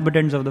are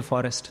inhabitants of the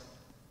forest.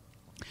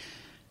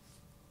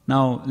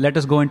 Now, let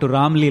us go into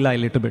Ram Leela a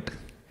little bit.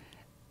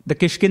 The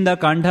Kishkinda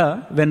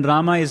Kanda, when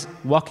Rama is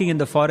walking in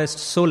the forest,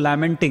 so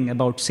lamenting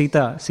about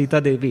Sita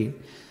Devi,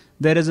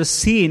 there is a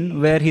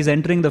scene where he's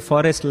entering the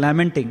forest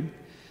lamenting.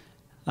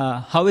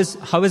 How is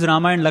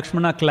Rama and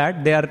Lakshmana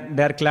clad? They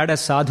are clad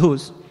as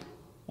sadhus,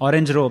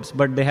 orange robes,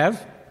 but they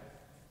have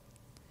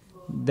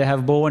they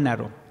have bow and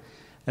arrow.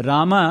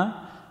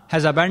 Rama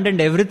has abandoned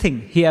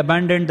everything. He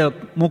abandoned the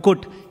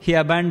mukut. He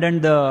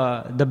abandoned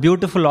the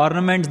beautiful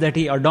ornaments that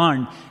he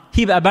adorned.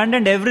 He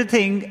abandoned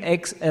everything,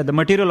 the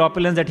material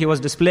opulence that he was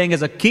displaying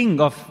as a king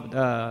of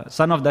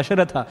son of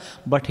Dasharatha.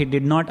 But he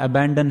did not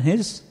abandon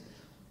his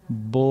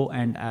bow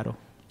and arrow.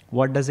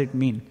 What does it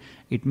mean?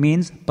 It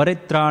means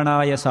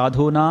paritranaya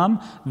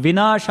sadhunam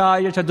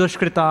vinashaya cha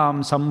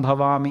dushkritam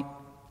sambhavami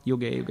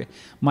yuge yuge.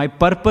 My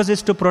purpose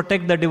is to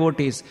protect the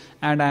devotees,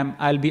 and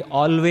I'll be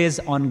always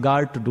on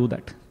guard to do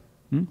that.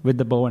 With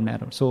the bow and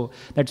arrow. So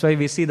that's why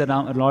we see the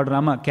Lord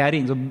Rama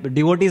carrying. So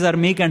devotees are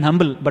meek and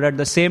humble, but at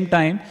the same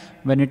time,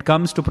 when it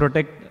comes to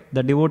protect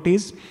the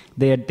devotees,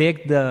 they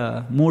take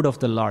the mood of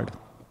the Lord.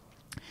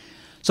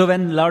 So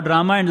when Lord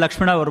Rama and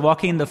Lakshmana were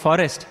walking in the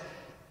forest,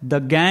 the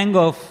gang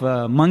of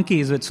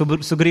monkeys with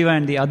Sugriva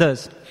and the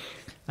others,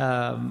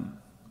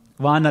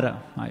 Vanara,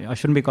 I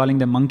shouldn't be calling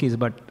them monkeys,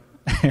 but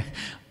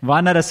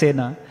Vanara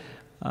Sena,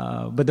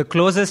 but the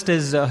closest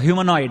is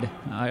humanoid.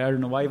 I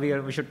don't know why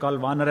we should call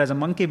Vanara as a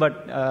monkey,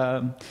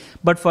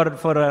 but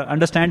for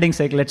understanding's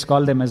sake, let's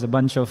call them as a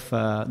bunch of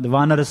the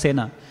Vanara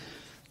Sena.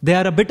 They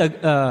are a bit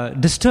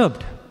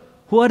disturbed.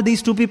 Who are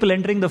these two people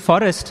entering the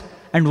forest,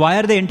 and why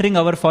are they entering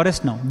our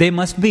forest now? They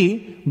must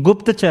be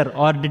Guptachar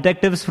or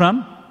detectives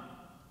from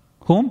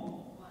whom?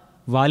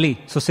 Vali.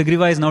 So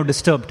Sugriva is now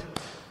disturbed.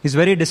 He's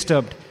very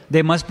disturbed.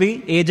 They must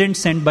be agents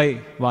sent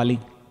by Vali.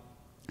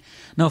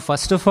 Now,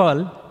 first of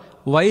all,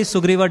 why is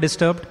Sugriva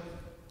disturbed?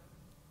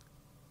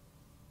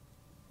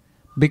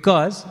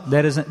 Because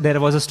there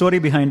was a story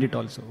behind it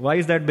also. Why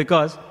is that?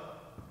 Because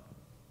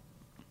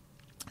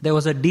there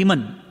was a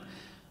demon.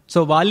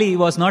 So Vali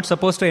was not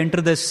supposed to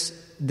enter this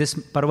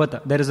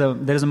Parvata. There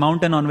is a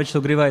mountain on which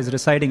Sugriva is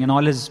residing, and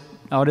all his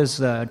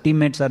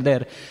teammates are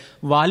there.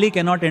 Vali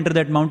cannot enter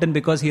that mountain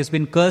because he has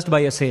been cursed by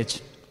a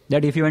sage.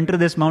 That if you enter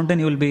this mountain,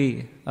 you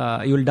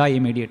will die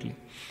immediately.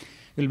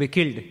 You will be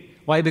killed.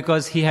 Why?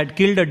 Because he had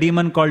killed a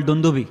demon called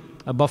Dundubi,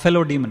 a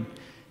buffalo demon,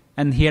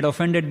 and he had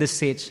offended this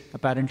sage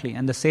apparently,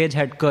 and the sage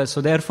had cursed.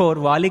 So therefore,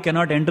 Vali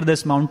cannot enter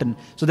this mountain.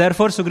 So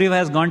therefore, Sugriva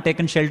has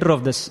taken shelter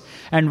of this,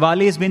 and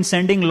Vali has been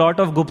sending lot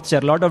of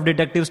Guptachar, lot of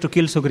detectives to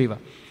kill Sugriva.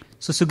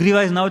 So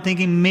Sugriva is now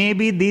thinking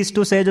maybe these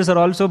two sages are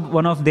also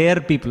one of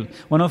their people,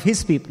 one of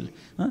his people,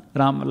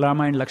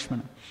 Rama and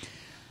Lakshmana.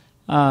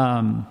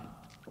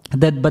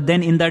 But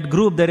then in that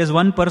group, there is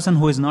one person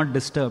who is not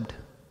disturbed,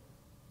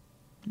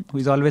 who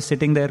is always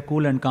sitting there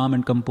cool and calm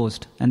and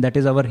composed. And that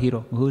is our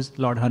hero, who is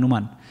Lord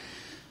Hanuman.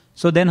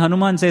 So then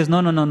Hanuman says,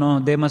 no,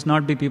 they must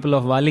not be people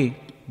of Vali.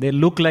 They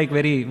look like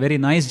very, very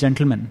nice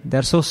gentlemen. They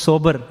are so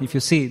sober, if you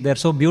see. They are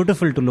so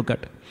beautiful to look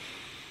at.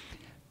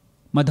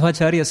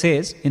 Madhvacharya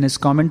says in his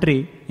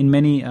commentary, in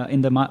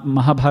the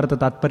Mahabharata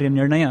Tatparya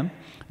Nirnaya,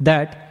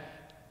 that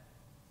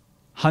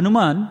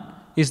Hanuman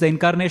is the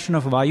incarnation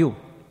of Vayu.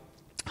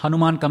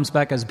 Hanuman comes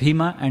back as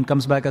Bhima and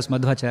comes back as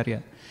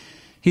Madhvacharya.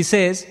 He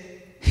says,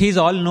 he is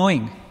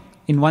all-knowing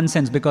in one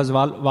sense, because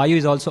Vayu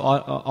is also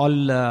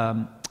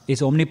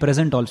is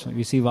omnipresent also.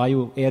 You see,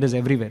 Vayu, air is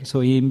everywhere.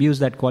 So he imbues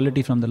that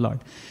quality from the Lord.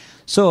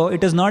 So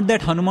it is not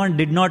that Hanuman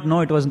did not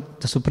know it was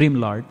the Supreme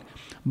Lord,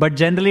 but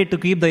generally to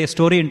keep the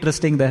story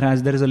interesting, there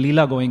is a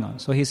Leela going on.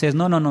 So he says,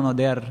 no,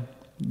 they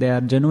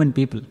are genuine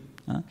people.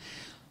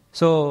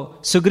 So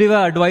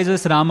Sugriva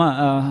advises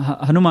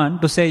Hanuman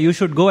to say, you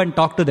should go and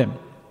talk to them.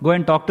 Go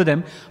and talk to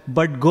them,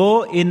 but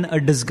go in a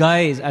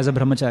disguise as a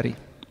brahmachari,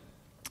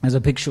 as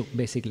a bhikshu,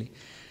 basically.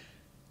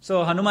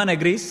 So Hanuman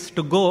agrees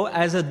to go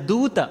as a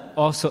duta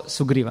of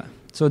Sugriva.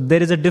 So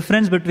there is a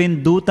difference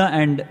between duta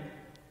and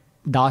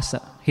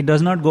dasa. He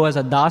does not go as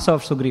a dasa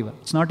of Sugriva.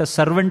 It's not a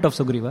servant of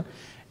Sugriva.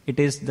 It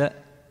is the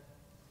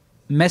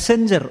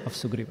messenger of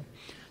Sugriva.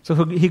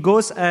 So he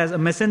goes as a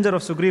messenger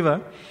of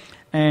Sugriva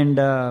and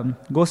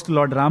goes to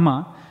Lord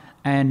Rama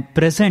and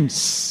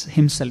presents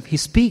himself. He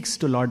speaks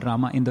to Lord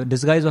Rama in the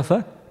disguise of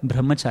a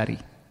brahmachari,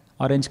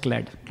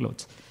 orange-clad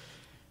clothes.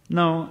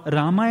 Now,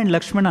 Rama and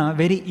Lakshmana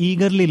very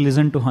eagerly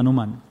listen to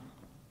Hanuman.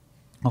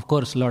 Of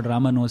course, Lord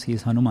Rama knows he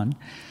is Hanuman,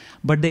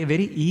 but they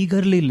very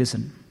eagerly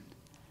listen.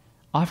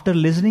 After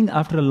listening,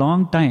 after a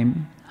long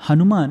time,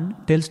 Lord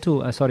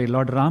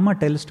Rama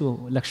tells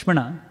to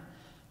Lakshmana,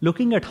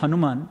 looking at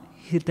Hanuman,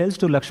 he tells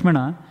to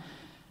Lakshmana,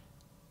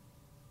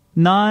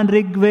 Na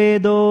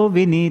rigvedo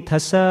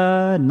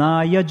vinithasa,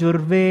 na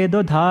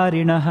yajurvedo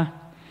dharinaha,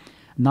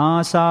 na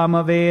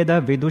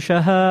samaveda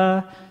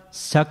vidushaha,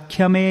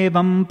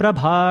 sakhyamevam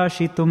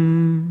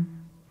prabhashitum.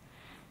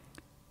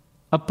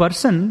 A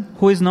person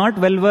who is not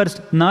well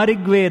versed, na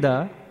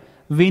rigveda,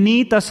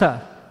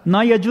 vinithasa, na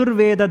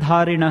yajurveda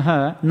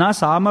dharinaha, na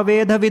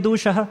samaveda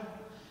vidushaha.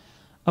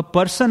 A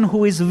person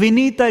who is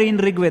Vinita in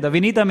Rigveda.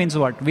 Vinita means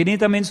what?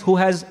 Vinita means who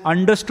has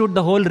understood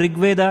the whole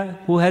Rigveda,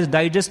 who has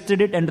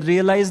digested it and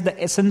realized the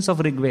essence of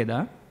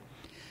Rigveda.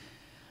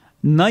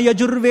 Na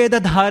Yajurveda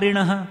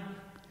Dharinaha.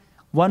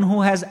 One who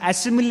has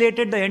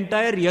assimilated the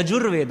entire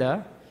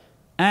Yajurveda.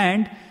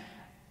 And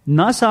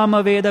Na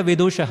Samaveda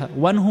Vidushaha.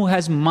 One who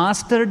has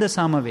mastered the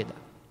Samaveda.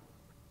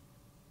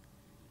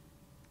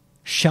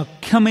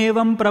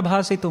 Shakyamevam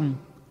Prabhasitum.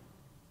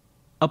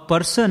 a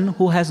person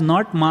who has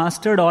not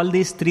mastered all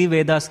these 3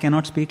 Vedas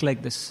cannot speak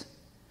like this.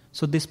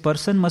 So this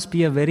person must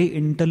be a very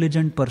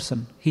intelligent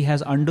person. He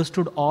has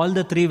understood all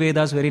the 3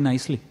 Vedas very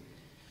nicely.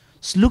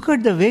 So look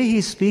at the way he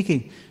is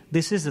speaking.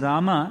 This is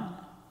Rama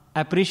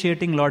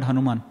appreciating Lord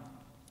Hanuman.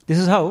 This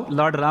is how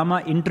Lord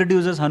Rama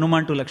introduces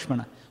Hanuman to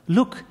Lakshmana.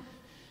 Look,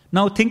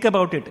 now think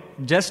about it.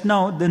 Just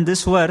now, in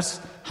this verse,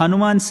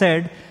 Hanuman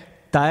said,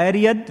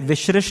 Tairyad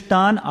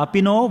Vishrishtan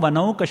Apino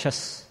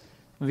Vanaukashas.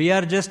 We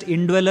are just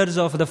indwellers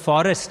of the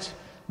forest.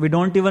 We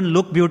don't even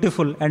look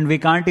beautiful and we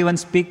can't even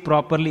speak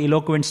properly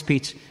eloquent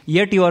speech.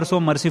 Yet you are so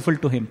merciful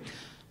to him.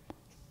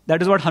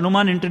 That is what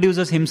Hanuman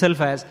introduces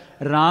himself as.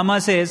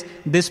 Rama says,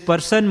 this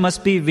person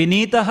must be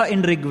Vinitaha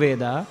in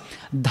Rigveda,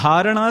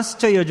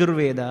 Dharanascha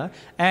Yajurveda,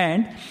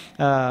 and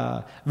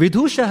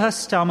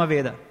Vidushahas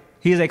Samaveda.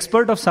 He is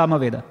expert of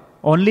Samaveda.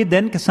 Only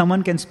then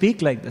someone can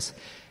speak like this.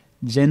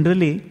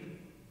 Generally,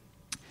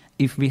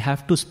 if we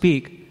have to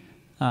speak,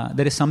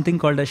 there is something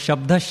called a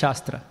Shabda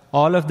Shastra.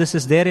 All of this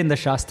is there in the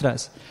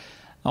Shastras.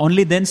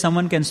 Only then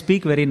someone can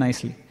speak very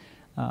nicely.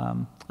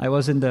 I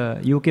was in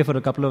the UK for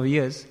a couple of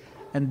years,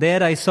 and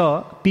there I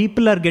saw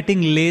people are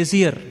getting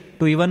lazier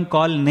to even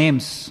call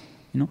names.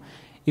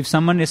 If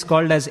someone is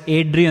called as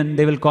Adrian,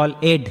 they will call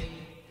Ed.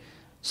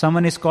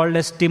 Someone is called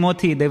as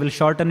Timothy, they will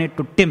shorten it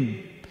to Tim.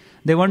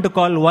 They want to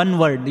call one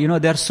word.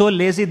 They are so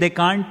lazy they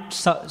can't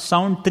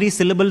sound 3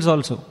 syllables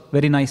also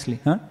very nicely.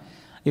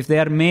 If they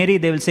are Mary,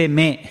 they will say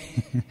May.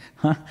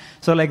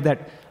 So like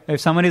that. If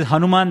someone is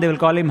Hanuman, they will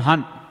call him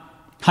Han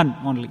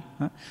only.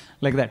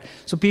 Like that.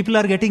 So people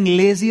are getting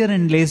lazier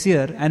and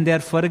lazier and they are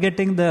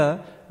forgetting the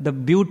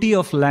beauty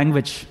of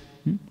language.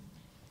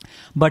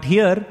 But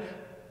here,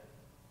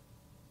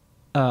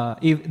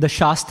 if the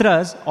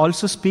Shastras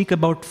also speak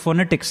about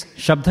phonetics,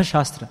 Shabda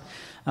Shastra.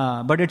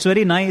 But it's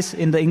very nice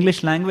in the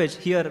English language.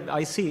 Here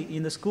I see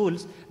in the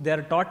schools, they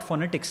are taught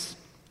phonetics.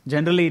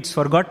 Generally, it's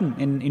forgotten.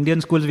 In Indian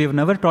schools, we have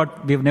never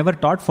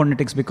taught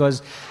phonetics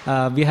because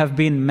we have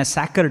been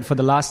massacred for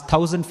the last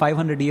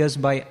 1,500 years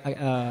by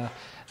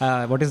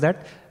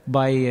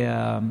by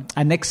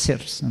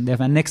annexers. And they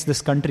have annexed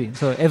this country.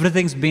 So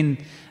everything's been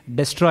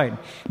destroyed.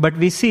 But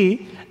we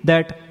see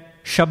that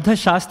Shabda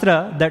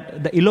Shastra,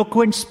 that the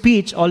eloquent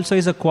speech also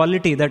is a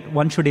quality that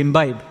one should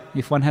imbibe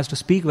if one has to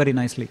speak very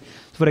nicely.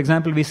 So for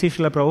example, we see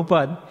Srila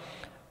Prabhupada,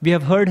 we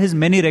have heard his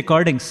many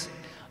recordings.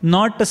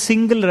 Not a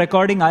single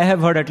recording I have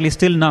heard, at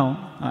least till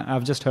now.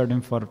 I've just heard him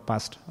for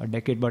past a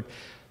decade, but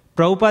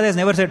Prabhupada has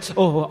never said,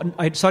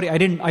 I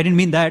didn't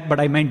mean that,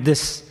 but I meant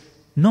this.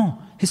 No,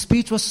 his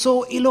speech was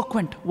so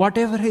eloquent.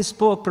 Whatever he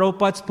spoke,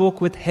 Prabhupada spoke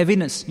with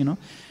heaviness.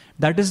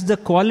 That is the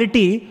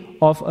quality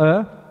of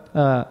a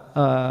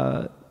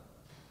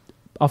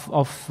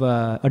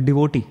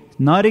devotee.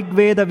 Na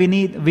Rigveda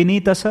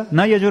Vinitasa,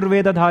 na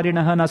Yajurveda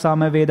Dharinaha, na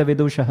Samaveda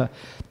Vidushaha.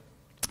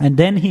 And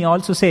then he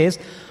also says,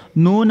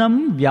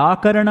 Nunam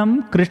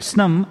Vyakaranam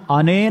Kritsnam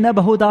Anena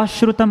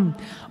Bahudashrutam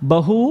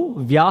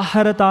Bahu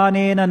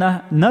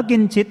Vyaharatanena na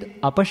Kinchit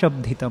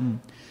Apashabdhitam.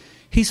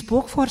 He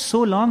spoke for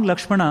so long,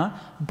 Lakshmana,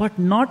 but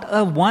not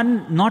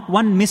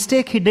one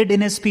mistake he did in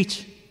his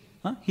speech.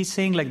 He's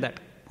saying like that.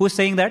 Who's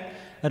saying that?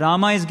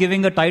 Rama is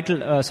giving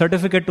a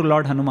certificate to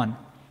Lord Hanuman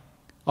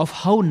of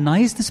how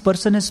nice this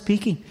person is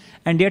speaking.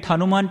 And yet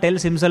Hanuman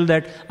tells himself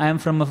that I am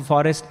from a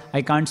forest,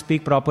 I can't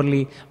speak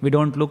properly, we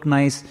don't look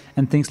nice,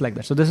 and things like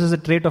that. So this is a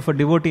trait of a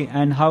devotee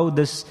and how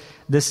this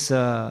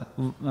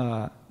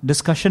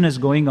discussion is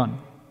going on.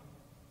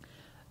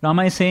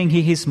 Rama is saying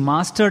he has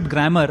mastered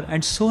grammar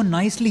and so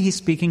nicely he's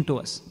speaking to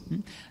us.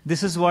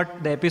 This is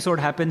what the episode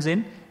happens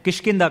in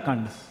Kishkinda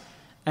Kanda.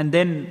 And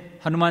then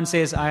Hanuman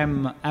says,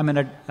 and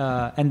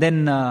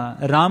then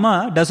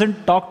Rama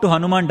doesn't talk to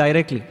Hanuman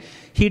directly.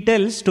 He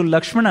tells to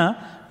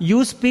Lakshmana,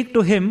 you speak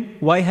to him,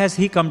 why has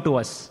he come to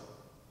us?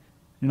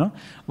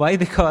 Why?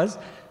 Because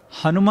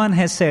Hanuman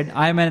has said,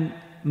 I am a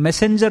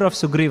messenger of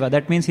Sugriva.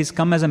 That means he's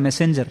come as a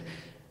messenger.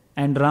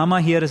 And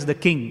Rama here is the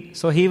king.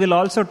 So he will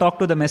also talk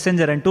to the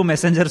messenger and 2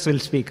 messengers will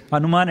speak.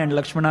 Hanuman and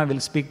Lakshmana will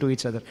speak to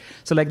each other.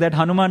 So like that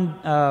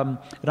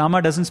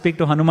Rama doesn't speak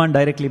to Hanuman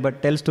directly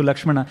but tells to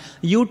Lakshmana,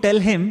 you tell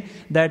him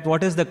that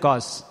what is the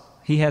cause.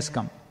 He has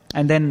come.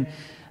 And then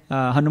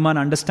Hanuman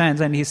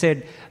understands and he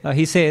says,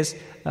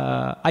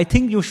 I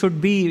think you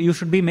should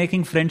be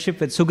making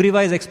friendship with.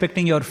 Sugriva is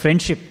expecting your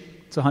friendship.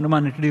 So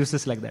Hanuman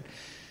introduces like that.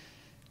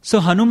 So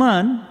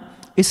Hanuman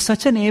is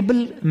such an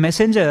able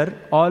messenger,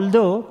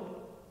 although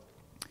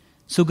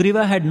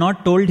Sugriva had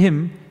not told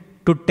him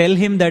to tell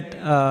him that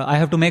I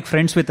have to make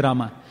friends with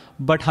Rama.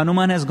 But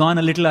Hanuman has gone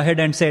a little ahead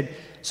and said,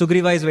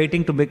 Sugriva is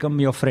waiting to become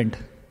your friend.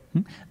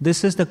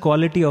 This is the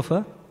quality of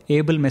a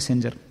able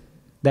messenger.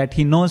 That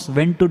he knows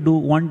when to do,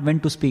 when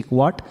to speak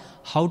what,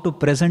 how to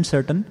present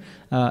certain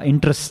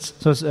interests.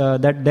 So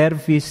that there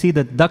we see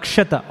the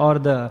dakshata or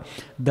the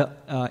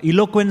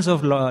eloquence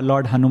of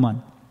Lord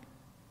Hanuman.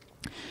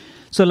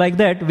 So like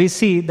that, we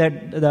see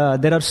that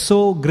there are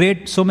so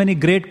many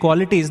great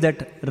qualities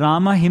that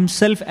Rama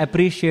himself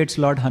appreciates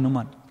Lord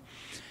Hanuman.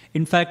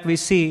 In fact, we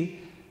see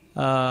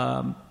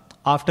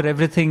after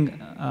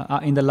everything,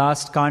 in the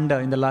last kanda,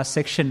 in the last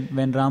section,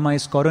 when Rama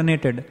is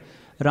coronated,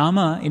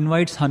 Rama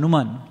invites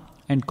Hanuman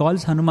and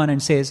calls Hanuman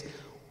and says,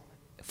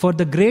 "For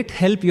the great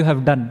help you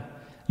have done,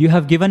 you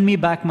have given me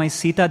back my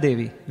Sita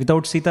Devi.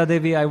 Without Sita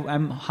Devi,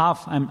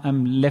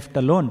 I'm left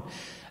alone.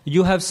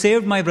 You have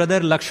saved my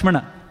brother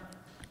Lakshmana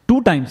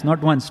 2 times,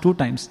 not once, 2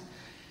 times.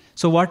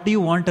 So what do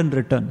you want in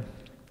return?"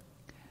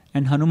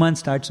 And Hanuman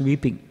starts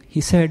weeping.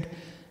 He said,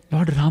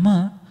 "Lord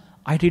Rama,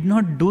 I did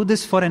not do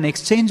this for an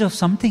exchange of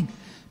something.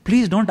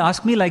 Please don't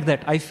ask me like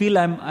that. I feel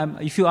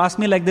if you ask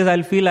me like this,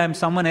 I'll feel I'm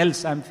someone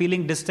else. I'm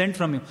feeling distant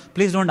from you.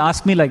 Please don't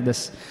ask me like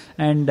this."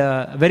 And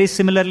very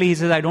similarly, he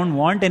says, "I don't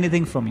want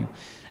anything from you."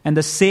 And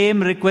the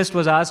same request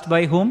was asked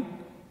by whom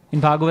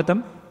in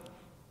Bhagavatam?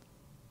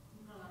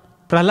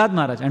 Prahlad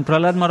Maharaj. And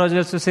Prahlad Maharaj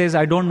also says,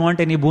 "I don't want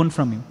any boon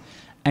from you."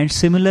 And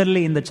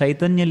similarly, in the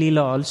Chaitanya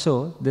Leela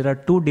also, there are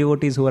 2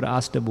 devotees who were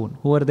asked a boon.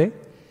 Who are they?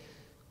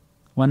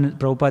 One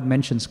Prabhupada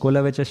mentions,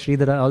 Kolavecha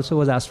Sridhara also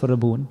was asked for a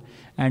boon,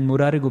 and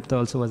Murari Gupta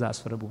also was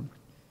asked for a boon.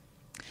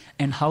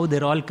 And how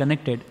they're all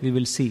connected, we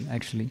will see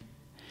actually.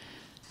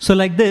 So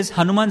like this,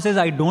 Hanuman says,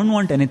 "I don't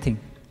want anything."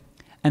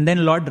 And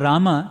then Lord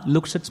Rama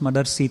looks at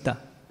Mother Sita.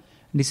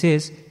 And he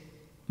says,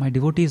 "My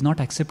devotee is not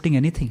accepting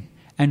anything."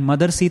 And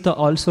Mother Sita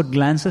also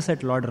glances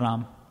at Lord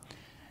Ram.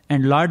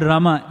 And Lord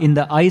Rama in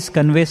the eyes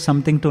conveys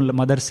something to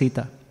Mother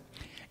Sita.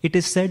 It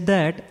is said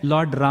that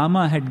Lord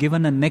Rama had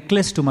given a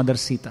necklace to Mother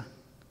Sita.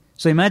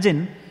 So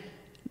imagine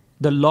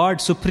the Lord,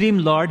 Supreme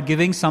Lord,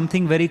 giving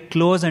something very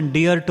close and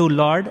dear to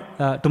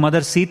to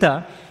Mother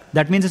Sita.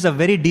 That means it's a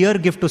very dear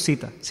gift to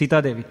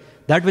Sita Devi.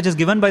 That which is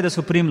given by the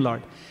Supreme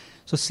Lord.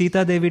 So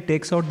Sita Devi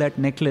takes out that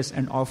necklace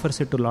and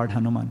offers it to Lord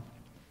Hanuman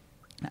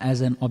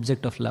as an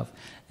object of love.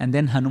 And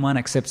then Hanuman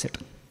accepts it.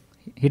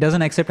 He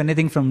doesn't accept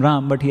anything from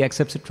Ram, but he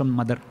accepts it from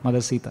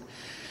Mother Sita.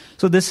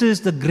 So this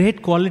is the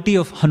great quality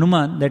of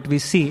Hanuman that we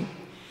see.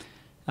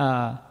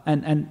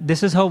 And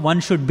this is how one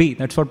should be.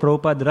 That's what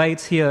Prabhupada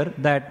writes here,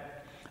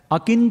 that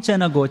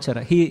akinchana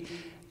gochara.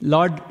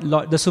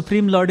 The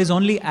Supreme Lord is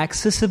only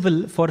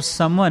accessible for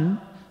someone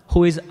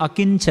who is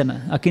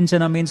akinchana.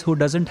 Akinchana means who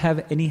doesn't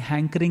have any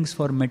hankerings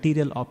for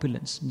material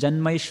opulence.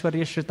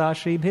 Janmaishwarya shrita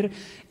shribhir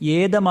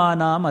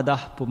yedamanam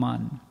adah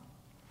puman.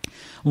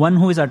 One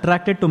who is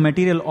attracted to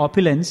material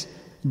opulence,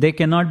 they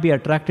cannot be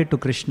attracted to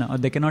Krishna, or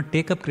they cannot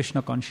take up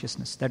Krishna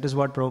consciousness. That is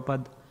what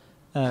Prabhupada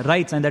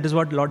writes, and that is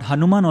what Lord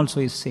Hanuman also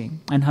is saying.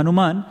 And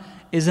Hanuman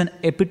is an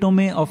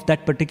epitome of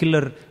that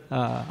particular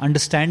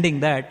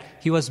understanding that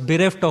he was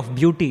bereft of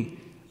beauty,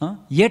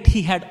 yet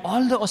he had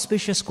all the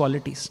auspicious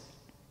qualities.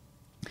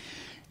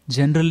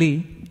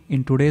 Generally,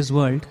 in today's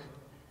world,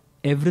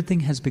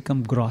 everything has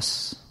become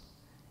gross.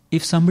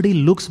 If somebody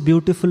looks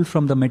beautiful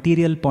from the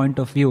material point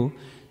of view,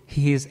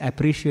 he is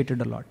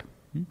appreciated a lot.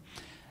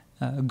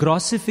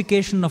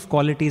 Grossification of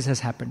qualities has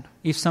happened.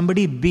 If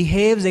somebody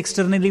behaves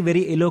externally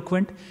very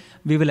eloquent,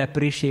 we will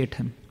appreciate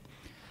him.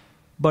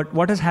 But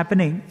what is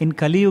happening in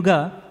Kali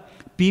Yuga,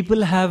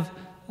 people have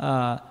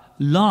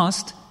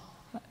lost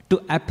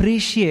to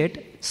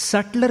appreciate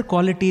subtler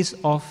qualities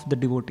of the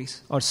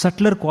devotees, or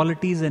subtler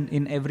qualities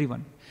in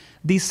everyone.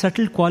 These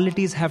subtle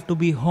qualities have to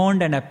be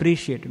honed and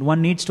appreciated.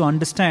 One needs to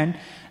understand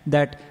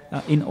that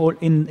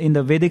in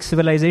the Vedic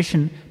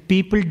civilization,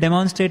 people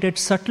demonstrated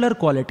subtler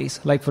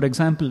qualities. Like, for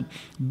example,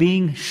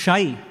 being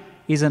shy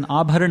is an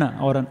abharana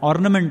or an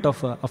ornament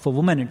of a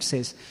woman, it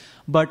says.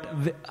 But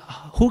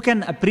who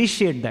can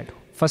appreciate that?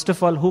 First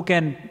of all, who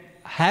can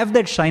have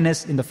that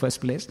shyness in the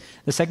first place?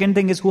 The second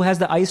thing is, who has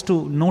the eyes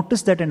to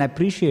notice that and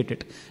appreciate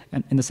it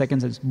in the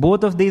second sense?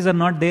 Both of these are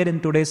not there in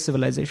today's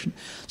civilization.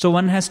 So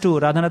one has to,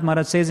 Radhanath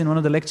Maharaj says in one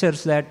of the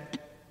lectures that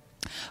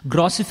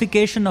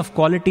grossification of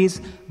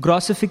qualities,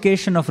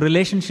 grossification of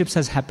relationships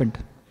has happened.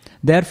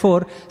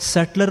 Therefore,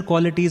 subtler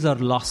qualities are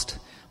lost.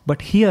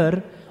 But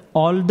here,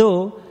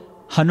 although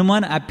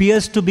Hanuman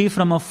appears to be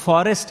from a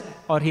forest,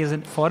 or he is a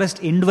forest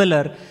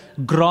indweller,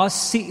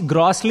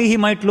 grossly he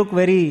might look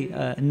very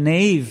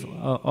naive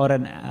or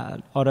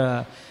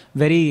a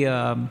very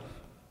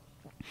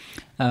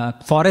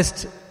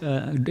forest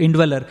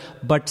indweller,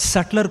 but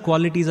subtler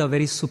qualities are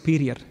very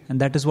superior, and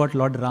that is what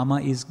Lord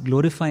Rama is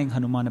glorifying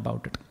Hanuman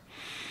about it.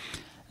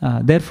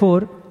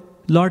 Therefore,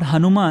 Lord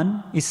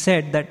Hanuman is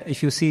said that,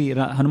 if you see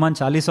Hanuman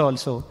Chalisa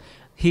also,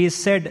 he is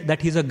said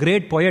that he is a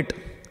great poet.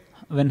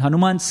 When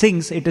Hanuman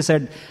sings, it is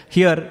said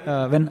here,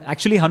 when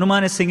actually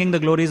Hanuman is singing the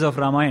glories of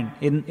Ramayana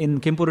in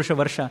Kimpurusha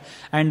Varsha,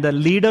 and the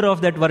leader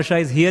of that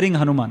Varsha is hearing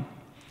Hanuman.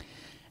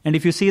 And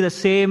if you see the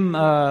same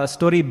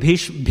story,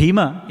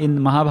 Bhima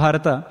in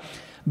Mahabharata,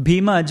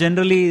 Bhima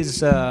generally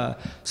is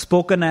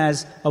spoken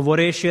as a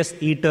voracious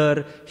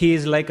eater. He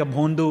is like a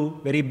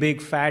bhondu, very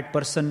big, fat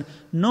person.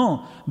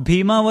 No,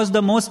 Bhima was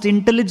the most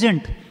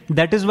intelligent.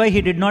 That is why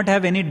he did not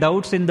have any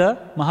doubts in the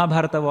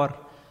Mahabharata war.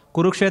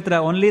 Kurukshetra,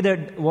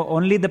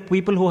 only the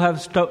people who have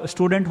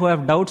students who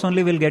have doubts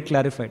only will get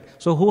clarified.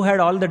 So who had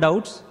all the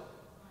doubts?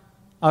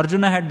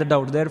 Arjuna had the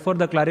doubt. Therefore,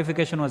 the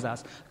clarification was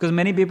asked. Because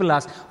many people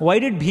ask, why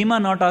did Bhima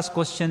not ask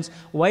questions?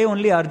 Why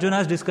only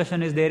Arjuna's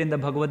discussion is there in the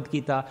Bhagavad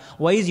Gita?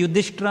 Why is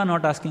Yudhishthira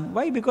not asking?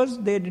 Why? Because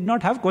they did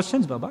not have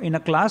questions, Baba. In a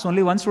class,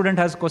 only one student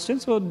has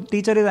questions, so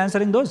teacher is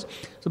answering those.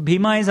 So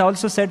Bhima is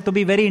also said to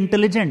be very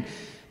intelligent.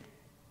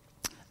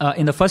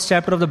 In the first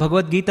chapter of the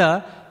Bhagavad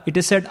Gita, it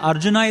is said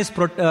Arjuna is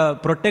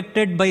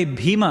protected by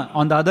Bhima.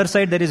 On the other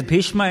side, there is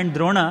Bhishma and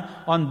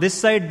Drona. On this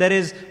side, there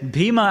is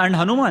Bhima and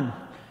Hanuman.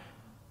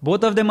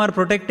 Both of them are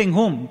protecting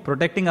whom?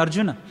 Protecting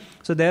Arjuna.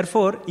 So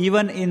therefore,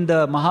 even in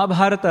the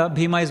Mahabharata,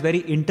 Bhima is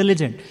very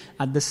intelligent.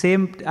 At the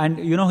same, and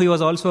he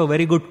was also a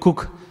very good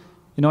cook.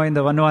 In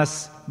the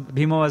Vanvas,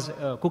 Bhima was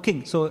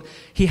cooking. So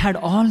he had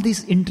all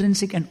these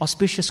intrinsic and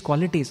auspicious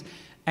qualities.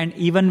 And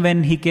even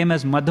when he came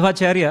as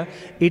Madhvacharya,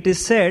 it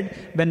is said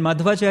when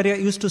Madhvacharya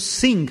used to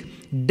sing,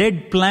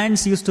 dead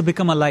plants used to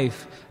become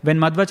alive. When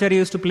Madhvacharya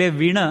used to play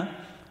Veena,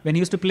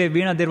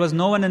 there was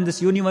no one in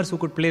this universe who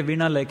could play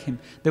Veena like him.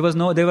 There were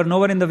no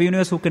one in the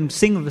universe who can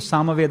sing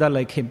Samaveda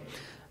like him.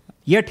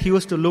 Yet he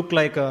used to look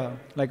like a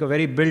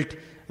very built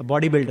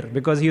bodybuilder,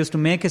 because he used to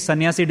make his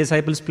sannyasi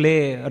disciples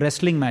play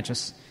wrestling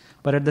matches.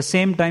 But at the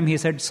same time, he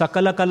said,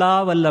 Sakala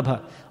Kala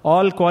Vallabha.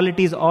 All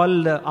qualities,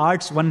 all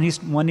arts one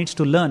needs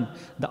to learn.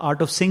 The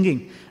art of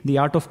singing, the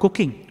art of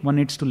cooking, one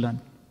needs to learn.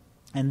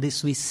 And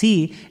this we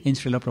see in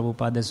Srila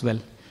Prabhupada as well.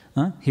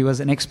 He was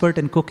an expert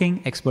in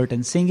cooking, expert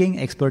in singing,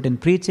 expert in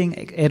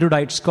preaching,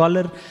 erudite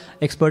scholar,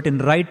 expert in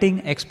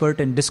writing, expert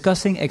in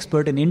discussing,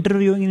 expert in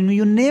interviewing,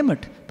 you name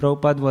it.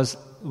 Prabhupada was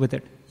with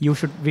it.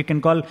 We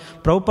can call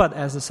Prabhupada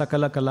as the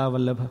Sakala Kala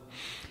Vallabha.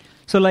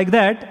 So like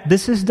that,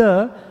 this is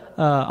the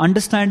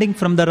understanding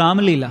from the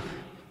Rama Leela.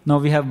 Now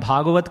we have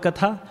Bhagavat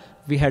Katha,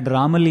 we had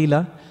Rama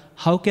Leela.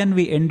 How can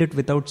we end it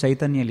without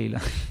Chaitanya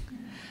Leela?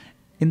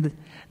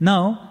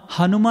 Now,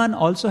 Hanuman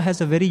also has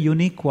a very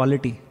unique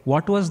quality.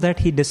 What was that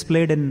he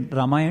displayed in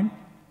Ramayana?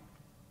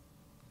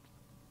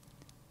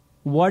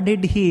 What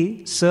did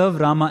he serve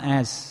Rama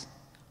as?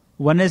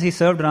 One is he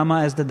served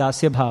Rama as the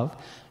Dasya Bhav.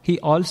 He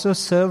also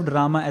served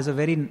Rama as a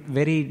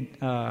very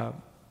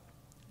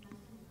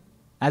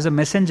as a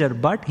messenger,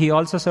 but he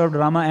also served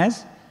Rama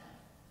as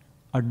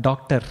a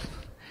doctor,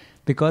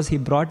 because he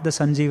brought the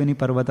Sanjeevani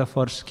Parvata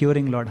for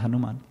curing Lord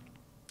Hanuman.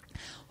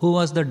 Who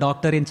was the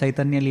doctor in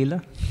Chaitanya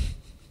Leela?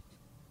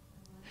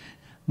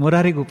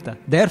 Murari Gupta.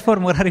 Therefore,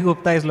 Murari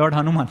Gupta is Lord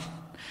Hanuman.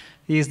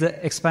 He is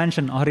the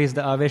expansion, or he is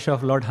the Avesha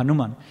of Lord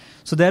Hanuman.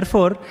 So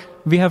therefore,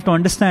 we have to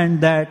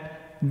understand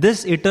that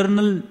this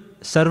eternal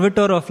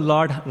servitor of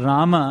Lord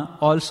Rama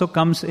also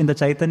comes in the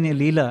Chaitanya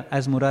Leela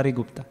as Murari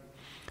Gupta.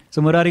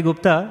 So Murari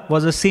Gupta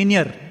was a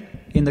senior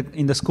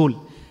in the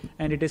school.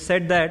 And it is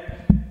said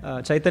that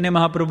Chaitanya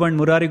Mahaprabhu and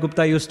Murari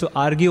Gupta used to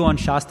argue on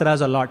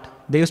Shastras a lot.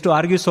 They used to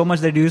argue so much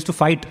that they used to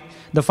fight.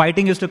 The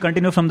fighting used to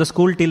continue from the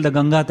school till the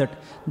Ganga Tat.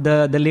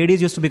 The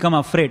ladies used to become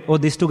afraid. Oh,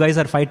 these two guys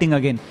are fighting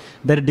again.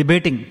 They're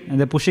debating and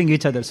they're pushing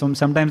each other. So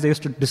sometimes they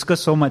used to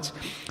discuss so much.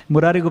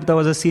 Murari Gupta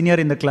was a senior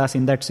in the class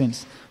in that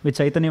sense, with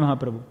Chaitanya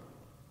Mahaprabhu.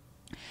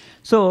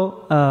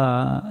 So,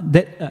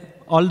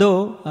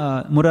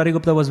 although Murari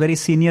Gupta was very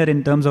senior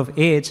in terms of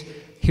age,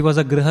 he was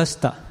a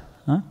grihastha.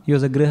 He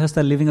was a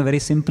grihastha living a very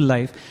simple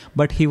life,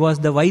 but he was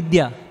the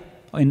Vaidya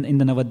in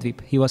the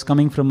Navadvip. He was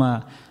coming from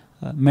a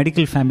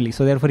medical family,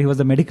 so therefore he was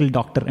the medical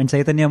doctor. And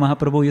Chaitanya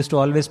Mahaprabhu used to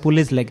always pull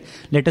his leg.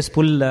 Let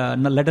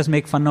us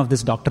make fun of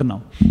this doctor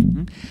now.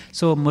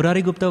 So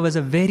Murari Gupta was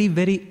a very,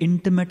 very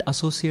intimate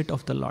associate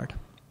of the Lord.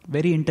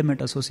 Very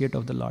intimate associate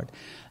of the Lord.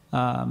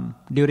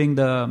 During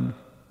in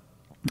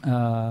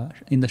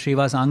the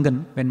Srivas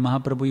Angan, when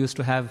Mahaprabhu used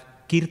to have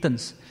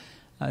kirtans,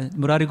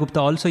 Murari Gupta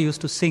also used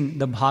to sing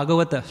the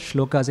Bhagavata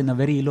shlokas in a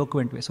very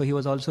eloquent way. So he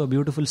was also a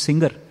beautiful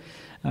singer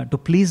to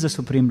please the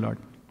Supreme Lord.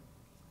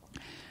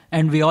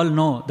 And we all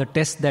know the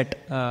test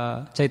that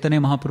Chaitanya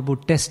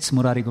Mahaprabhu tests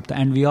Murari Gupta.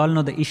 And we all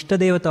know the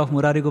Ishtadevata of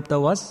Murari Gupta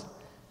was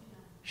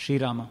Sri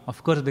Rama.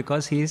 Of course,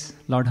 because he is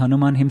Lord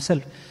Hanuman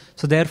himself.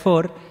 So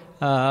therefore,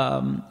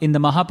 in the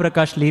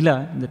Mahaprakash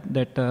Leela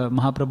that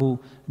Mahaprabhu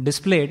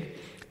displayed,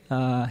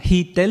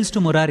 he tells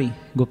to Murari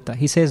Gupta,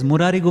 he says,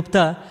 Murari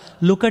Gupta,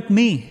 look at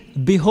me,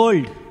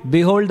 behold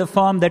the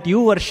form that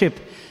you worship.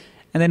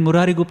 And then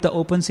Murari Gupta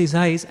opens his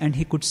eyes and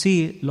he could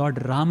see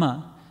Lord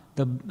Rama.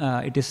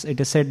 It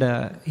is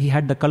said he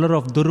had the color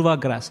of durva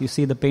grass. You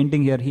see the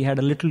painting here, he had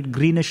a little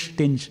greenish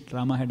tinge.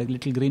 Rama had a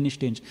little greenish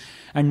tinge.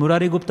 And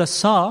Murari Gupta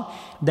saw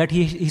that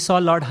he saw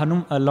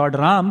Lord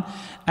Ram,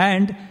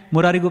 and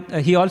Murari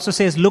Gupta, he also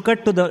says, look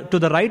at to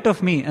the right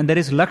of me, and there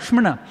is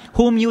Lakshmana,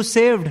 whom you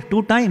saved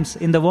 2 times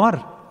in the war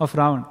of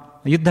Ravan,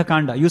 Yuddha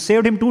Kanda. You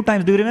saved him 2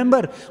 times. Do you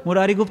remember,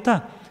 Murari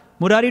Gupta?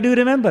 Murari, do you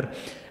remember?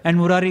 And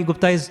Murari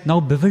Gupta is now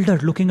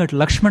bewildered, looking at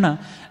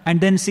Lakshmana, and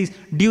then says,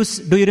 do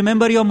you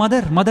remember your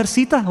mother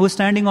Sita, who is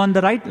standing on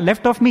the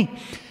left of me?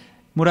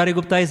 Murari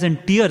Gupta is in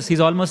tears. He's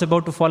almost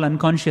about to fall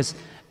unconscious.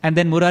 And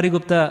then Murari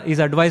Gupta is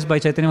advised by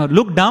Chaitanya,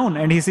 look down,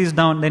 and he sees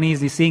down. Then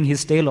he's seeing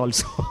his tail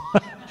also.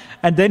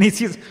 And then he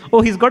sees,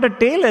 oh, he's got a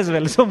tail as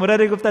well. So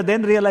Murari Gupta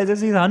then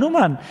realizes he's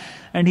Hanuman.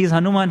 And he's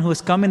Hanuman who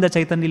has come in the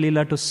Chaitanya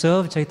Leela to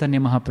serve Chaitanya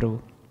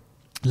Mahaprabhu.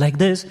 Like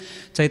this,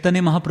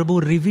 Chaitanya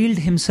Mahaprabhu revealed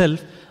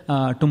himself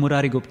to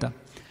Murari Gupta.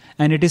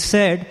 And it is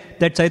said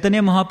that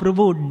Chaitanya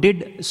Mahaprabhu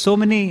did so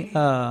many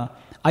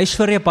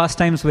Aishwarya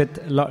pastimes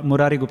with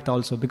Murari Gupta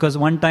also. Because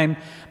one time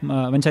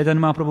when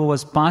Chaitanya Mahaprabhu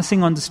was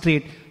passing on the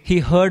street, he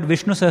heard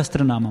Vishnu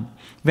Sahasranamam.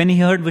 When he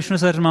heard Vishnu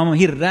Sahasranamam,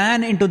 he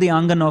ran into the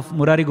angan of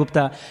Murari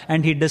Gupta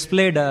and he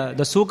displayed the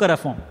Sukara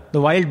form,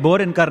 the wild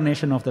boar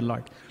incarnation of the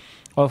Lord,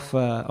 of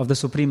the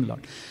Supreme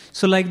Lord.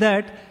 So like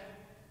that,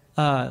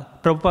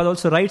 Prabhupada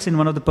also writes in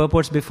one of the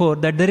purports before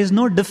that there is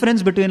no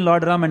difference between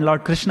Lord Ram and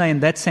Lord Krishna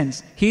in that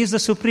sense. He is the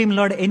Supreme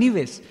Lord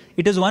anyways.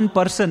 It is one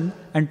person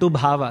and two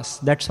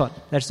bhavas. That's all.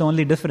 That's the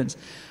only difference.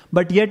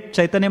 But yet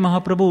Chaitanya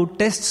Mahaprabhu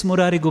tests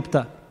Murari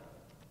Gupta.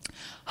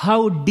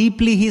 How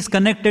deeply he is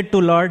connected to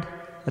Lord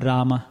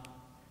Rama.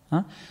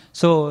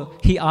 So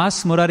he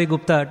asks Murari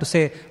Gupta to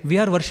say, we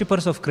are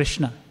worshippers of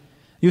Krishna.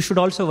 You should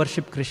also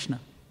worship Krishna.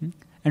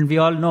 And we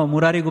all know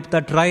Murari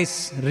Gupta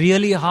tries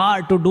really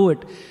hard to do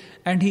it.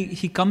 And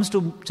he comes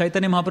to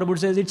Chaitanya Mahaprabhu and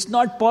says, it's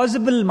not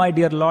possible, my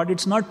dear Lord.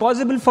 It's not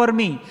possible for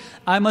me.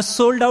 I'm a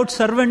sold out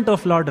servant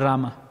of Lord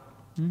Rama.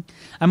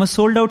 I'm a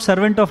sold out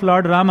servant of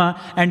Lord Rama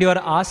and you are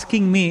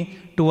asking me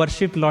to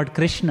worship Lord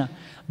Krishna.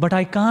 But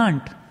I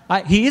can't.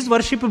 He is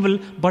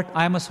worshipable, but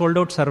I am a sold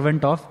out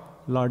servant of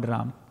Lord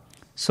Ram.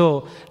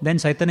 So then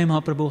Chaitanya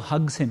Mahaprabhu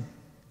hugs him.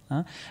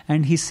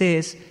 And he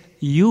says,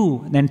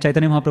 then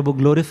Chaitanya Mahaprabhu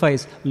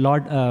glorifies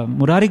Lord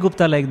Murari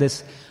Gupta like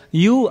this.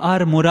 You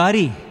are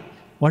Murari.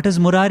 What is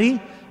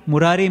Murari?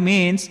 Murari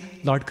means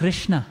Lord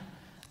Krishna.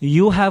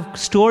 You have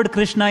stored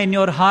Krishna in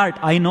your heart.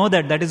 I know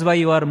that. That is why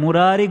you are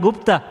Murari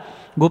Gupta.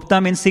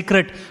 Gupta means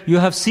secret. You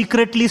have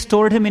secretly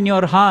stored him in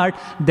your heart.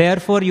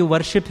 Therefore, you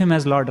worship him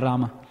as Lord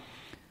Rama.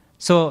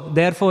 So,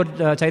 therefore,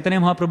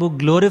 Chaitanya Mahaprabhu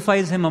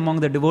glorifies him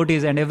among the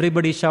devotees and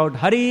everybody shout,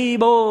 Hari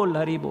Bol,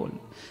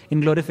 in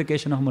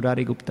glorification of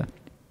Murari Gupta.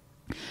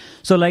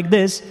 So like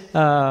this,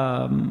 there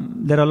are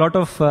a lot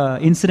of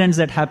incidents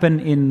that happen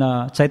in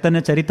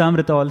Chaitanya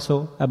Charitamrita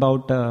also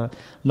about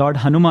Lord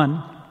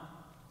Hanuman.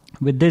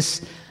 With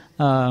this,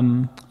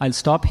 I'll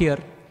stop here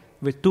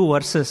with 2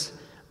 verses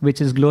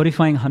which is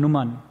glorifying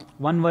Hanuman.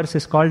 One verse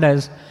is called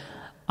as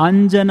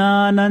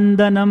Anjana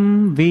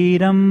Nandanam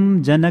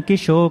Veeram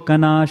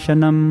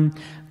Janakishokanashanam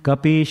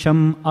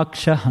Kapisham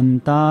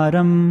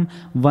Akshahantaram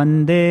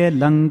Vande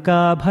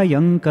Lanka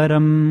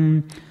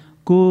Bhayankaram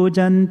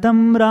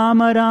Kujantam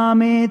Rama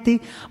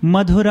Rameti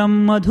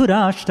Madhuram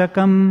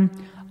Madhurashtakam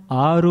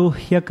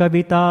Aruhya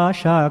Kavita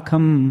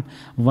Shakham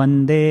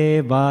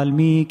Vande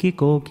Valmiki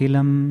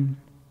Kokilam.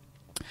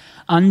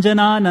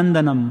 Anjana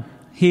Nandanam.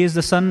 He is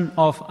the son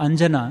of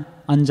Anjana.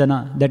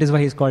 That is why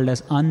he is called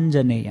as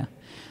Anjaneya.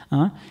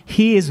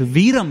 He is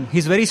Veeram. He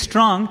is very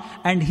strong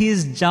and he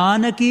is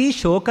Janaki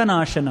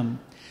Shokanashanam.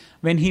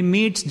 When he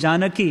meets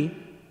Janaki,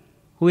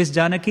 who is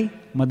Janaki?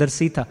 Mother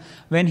Sita.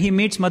 When he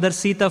meets Mother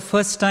Sita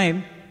first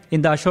time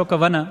in the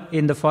Ashokavana,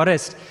 in the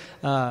forest,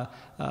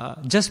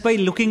 just by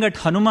looking at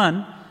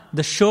Hanuman,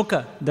 the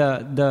shoka,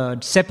 the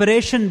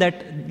separation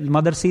that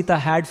Mother Sita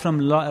had from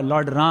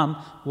Lord Ram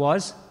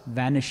was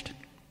vanished.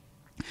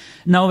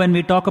 Now when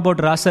we talk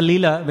about Rasa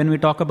Leela, when we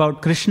talk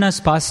about Krishna's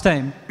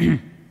pastime,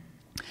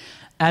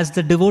 as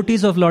the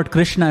devotees of Lord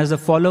Krishna, as the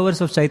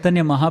followers of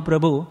Chaitanya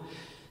Mahaprabhu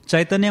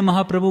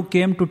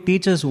came to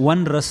teach us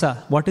one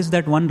rasa. What is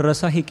that one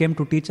rasa he came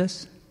to teach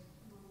us?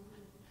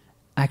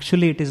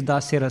 Actually, it is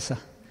Dasya rasa.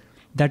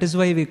 That is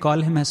why we call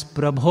him as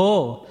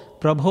Prabho.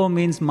 Prabho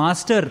means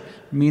master,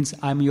 means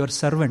I am your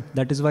servant.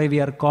 That is why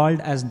we are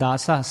called as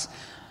Dasas.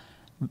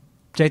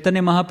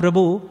 Chaitanya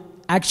Mahaprabhu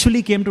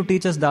actually came to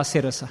teach us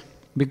Dasya rasa.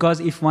 Because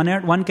if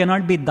one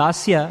cannot be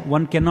Dasya,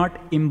 one cannot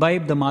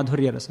imbibe the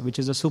Madhurya rasa, which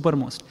is the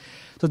supermost.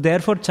 So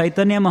therefore,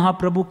 Chaitanya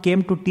Mahaprabhu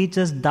came to teach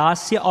us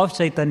Dasya of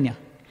Chaitanya.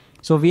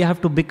 So we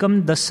have to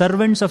become the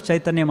servants of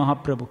Chaitanya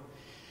Mahaprabhu.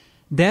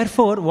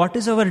 Therefore, what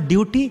is our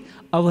duty?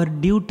 Our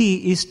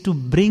duty is to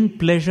bring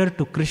pleasure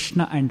to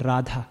Krishna and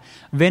Radha.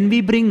 When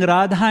we bring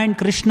Radha and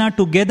Krishna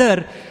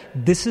together,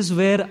 this is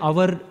where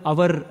our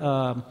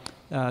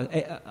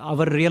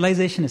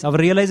realization is. Our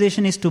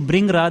realization is to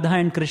bring Radha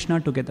and Krishna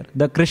together.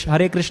 The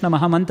Hare Krishna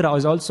Mahamantra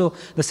is also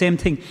the same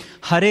thing.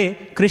 Hare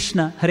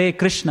Krishna,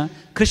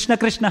 Krishna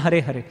Krishna,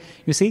 Hare Hare.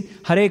 You see,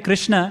 Hare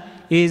Krishna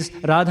is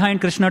Radha and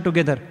Krishna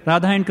together.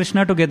 Radha and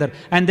Krishna together.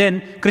 And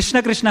then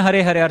Krishna Krishna,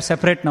 Hare Hare are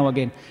separate now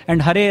again.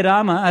 And Hare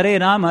Rama,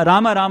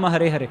 Rama Rama,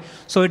 Hare Hare.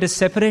 So it is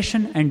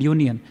separation and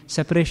union.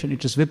 Separation.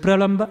 It is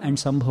Vipralamba and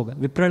Sambhoga.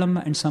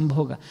 Vipralamba and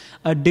Sambhoga.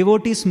 A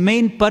devotee's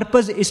main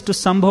purpose is to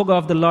Sambhoga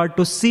of the Lord,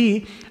 to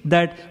see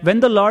that when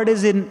the Lord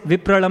is in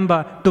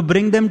Vipralamba, to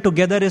bring them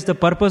together is the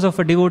purpose of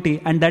a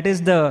devotee, and that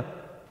is the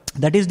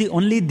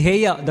only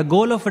dheya. The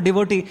goal of a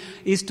devotee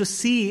is to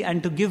see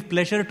and to give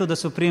pleasure to the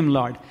Supreme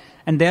Lord.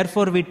 And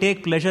therefore we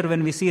take pleasure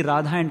when we see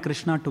Radha and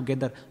Krishna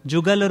together.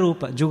 Jugala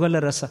Rupa,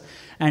 Jugala Rasa.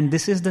 And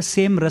this is the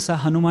same rasa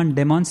Hanuman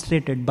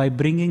demonstrated by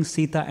bringing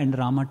Sita and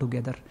Rama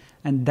together.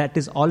 And that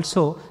is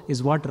also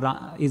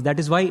that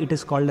is why it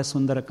is called as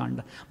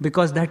Sundarakanda.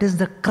 Because that is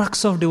the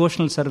crux of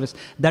devotional service.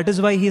 That is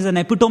why he is an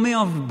epitome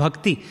of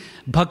bhakti.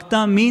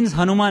 Bhakta means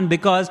Hanuman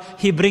because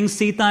he brings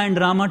Sita and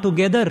Rama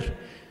together.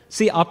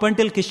 See, up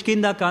until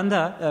Kishkinda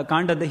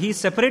Kanda, he is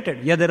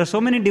separated. Yeah, there are so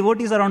many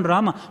devotees around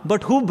Rama.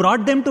 But who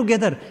brought them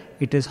together?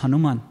 It is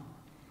Hanuman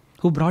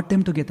who brought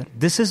them together.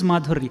 This is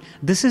Madhurya.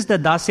 This is the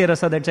Dasya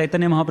Rasa that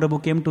Chaitanya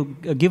Mahaprabhu came to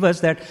give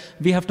us, that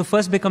we have to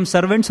first become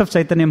servants of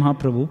Chaitanya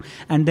Mahaprabhu,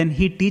 and then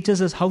he teaches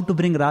us how to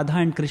bring Radha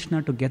and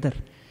Krishna together.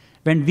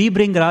 When we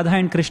bring Radha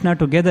and Krishna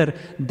together,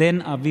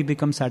 then we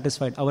become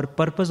satisfied. Our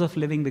purpose of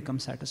living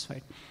becomes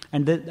satisfied.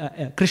 And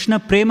the Krishna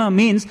Prema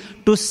means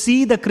to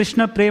see the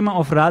Krishna Prema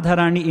of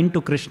Radharani into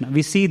Krishna.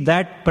 We see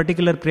that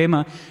particular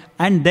Prema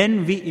and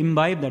then we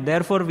imbibe that.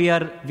 Therefore, we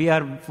are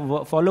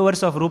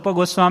followers of Rupa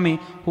Goswami,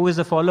 who is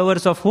the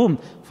followers of whom?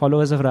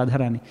 Followers of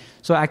Radharani.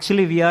 So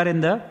actually we are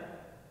in the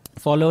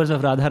followers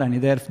of Radharani.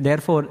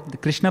 Therefore, the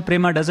Krishna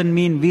Prema doesn't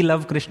mean we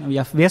love Krishna.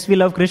 Yes, we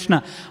love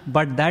Krishna,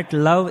 but that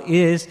love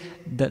is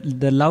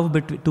the love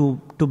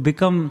to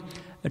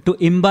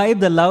imbibe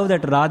the love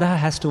that Radha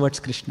has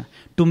towards Krishna.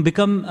 To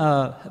become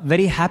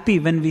very happy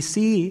when we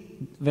see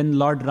when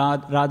Lord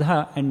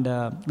Radha and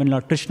when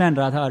Lord Krishna and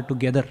Radha are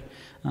together.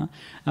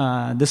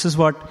 This is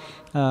what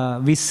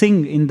we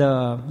sing in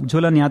the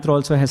Jhulan Yatra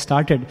also has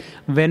started.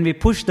 When we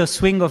push the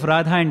swing of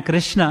Radha and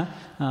Krishna,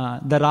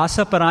 the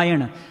Rasa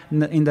Parayana,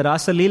 in the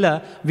Rasa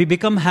Leela, we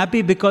become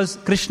happy because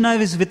Krishna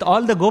is with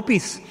all the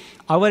gopis.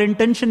 Our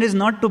intention is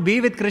not to be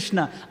with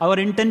Krishna. Our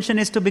intention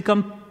is to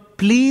become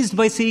pleased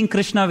by seeing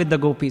Krishna with the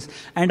gopis.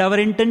 And our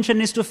intention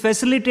is to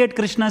facilitate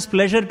Krishna's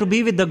pleasure to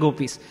be with the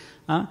gopis.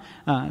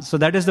 So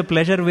that is the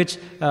pleasure which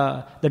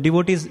the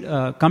devotees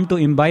come to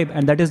imbibe,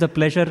 and that is the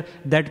pleasure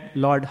that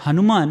Lord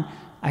Hanuman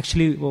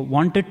actually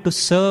wanted to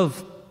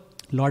serve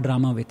Lord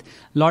Rama with.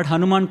 Lord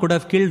Hanuman could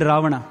have killed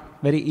Ravana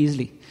very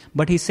easily.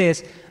 But he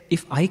says,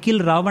 if I kill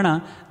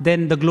Ravana,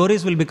 then the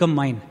glories will become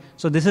mine.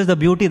 So this is the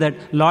beauty, that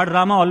Lord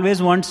Rama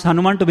always wants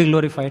Hanuman to be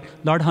glorified.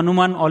 Lord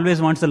Hanuman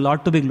always wants the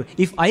Lord to be glorified.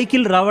 If I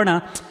kill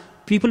Ravana,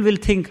 people will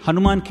think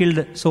Hanuman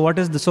killed, so what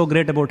is so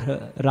great about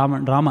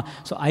Rama?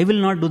 So I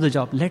will not do the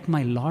job. Let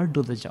my Lord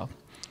do the job.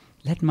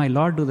 Let my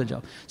Lord do the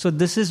job. So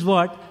this is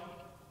what,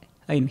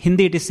 in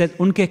Hindi it is said,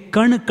 unke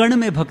kan kan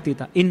mein bhakti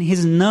tha. In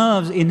his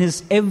nerves, in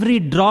his every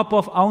drop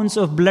of ounce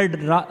of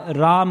blood,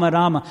 Rama,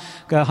 Rama.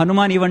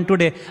 Hanuman even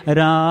today,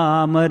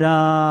 Rama,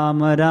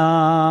 Rama,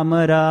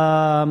 Rama,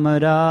 Rama,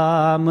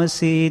 Rama,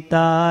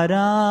 Sita,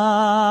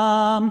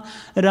 Ram,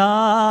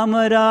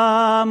 Rama,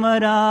 Rama,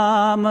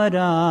 Rama,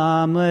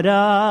 Rama,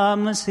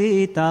 Rama,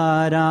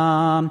 Sita,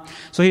 Ram.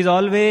 So he's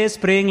always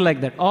praying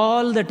like that,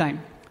 all the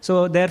time.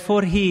 So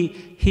therefore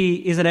he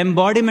is an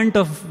embodiment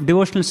of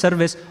devotional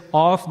service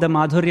of the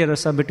Madhurya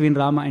Rasa between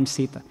Rama and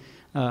Sita.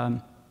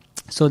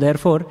 So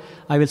therefore,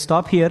 I will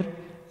stop here,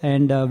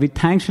 and we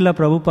thank Srila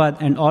Prabhupada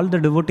and all the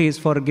devotees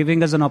for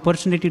giving us an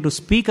opportunity to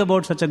speak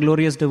about such a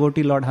glorious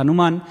devotee, Lord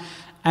Hanuman,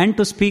 and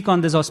to speak on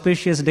this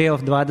auspicious day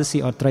of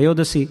Dvadasi or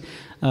Trayodasi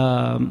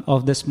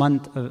of this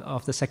month,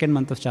 of the second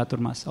month of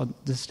Chaturmas.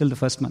 This is still the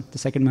first month. The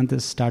second month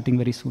is starting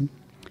very soon.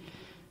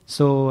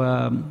 So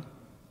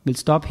we'll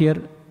stop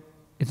here.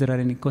 If there are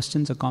any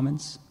questions or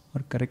comments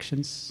or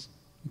corrections,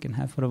 we can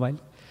have for a while.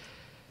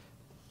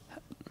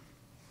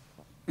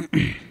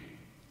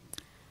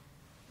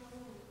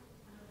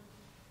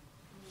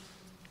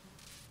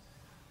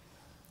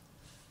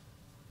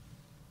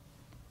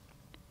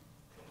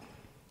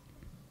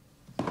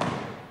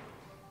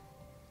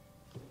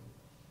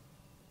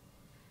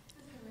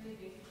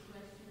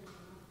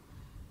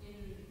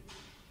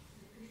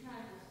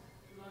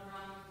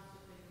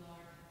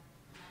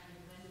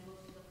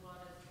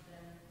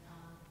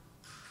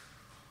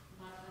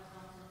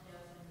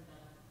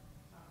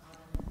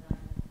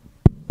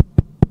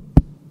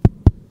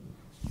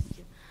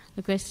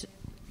 The question,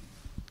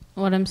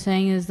 what I'm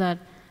saying is that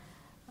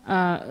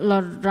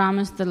Lord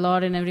Rama is the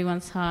Lord in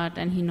everyone's heart,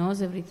 and he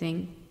knows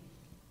everything.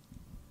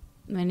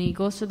 When he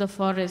goes to the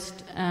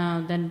forest,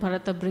 then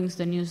Bharata brings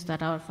the news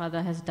that our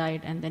father has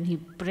died, and then he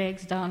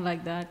breaks down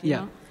like that, you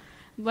know.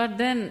 But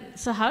then,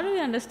 so how do we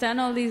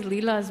understand all these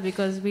leelas?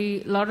 Because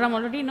Lord Ram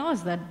already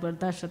knows that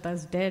Dasharatha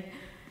is dead,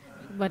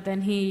 but then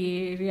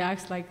he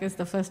reacts like this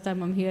the first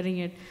time I'm hearing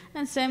it.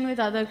 And same with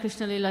other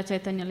Krishna Leela,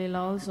 Chaitanya Leela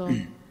also.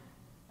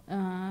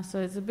 So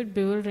it's a bit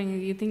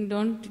bewildering. You think,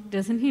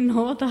 doesn't he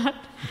know that?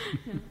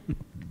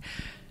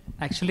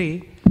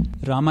 Actually,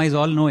 Rama is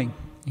all-knowing.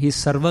 He is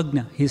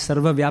Sarvagna, he is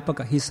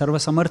Sarva-Vyapaka, he is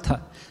Sarva-Samartha.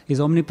 He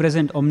is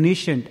omnipresent,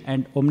 omniscient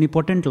and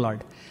omnipotent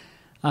Lord.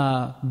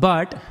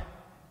 But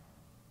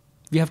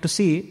we have to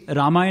see,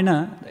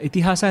 Ramayana,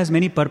 Itihasa has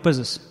many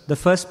purposes. The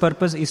first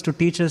purpose is to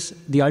teach us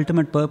the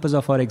ultimate purpose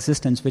of our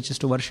existence, which is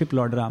to worship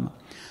Lord Rama.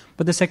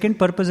 But the second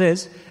purpose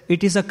is,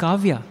 it is a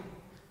kavya.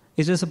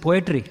 It is a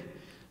poetry.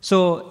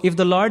 So, if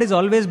the Lord is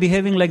always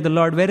behaving like the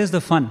Lord, where is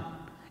the fun?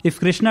 If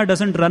Krishna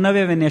doesn't run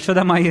away when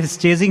Yashoda Mai is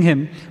chasing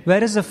him,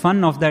 where is the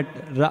fun of that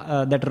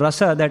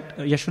rasa that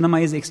Yashoda Mai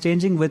is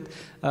exchanging with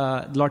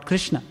Lord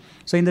Krishna?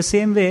 So in the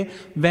same way,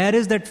 where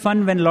is that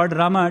fun when Lord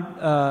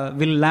Rama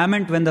will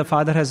lament when the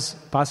father has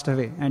passed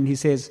away, and he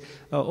says,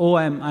 oh,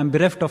 I'm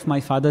bereft of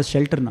my father's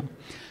shelter now.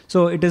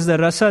 So it is the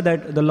rasa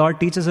that the Lord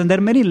teaches, and there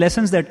are many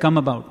lessons that come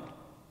about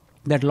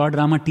that Lord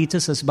Rama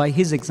teaches us by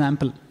his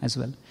example as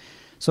well.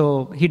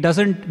 So he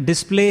doesn't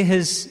display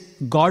his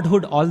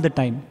godhood all the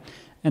time.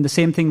 And the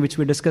same thing which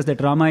we discussed,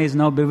 that Rama is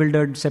now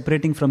bewildered,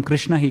 separating from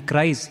Krishna. He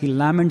cries, he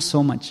laments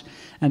so much.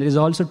 And it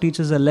also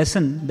teaches a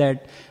lesson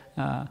that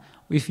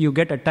if you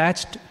get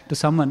attached to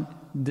someone,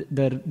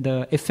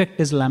 the effect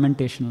is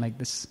lamentation like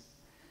this.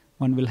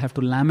 One will have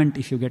to lament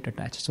if you get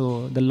attached.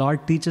 So the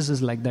Lord teaches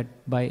us like that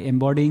by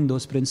embodying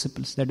those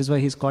principles. That is why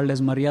he's called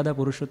as Maryada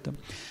Purushottam.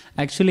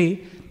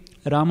 Actually,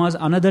 Rama's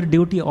another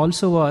duty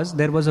also was,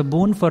 there was a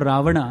boon for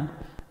Ravana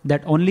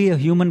that only a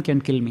human can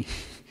kill me.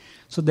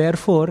 So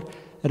therefore,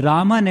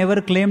 Rama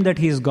never claimed that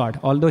he is God,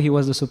 although he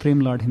was the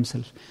Supreme Lord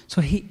himself.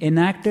 So he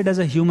enacted as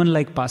a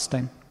human-like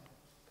pastime.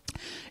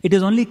 It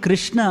is only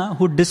Krishna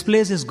who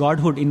displays his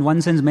godhood in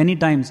one sense many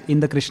times in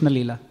the Krishna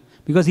Leela.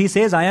 Because he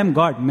says, I am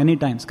God many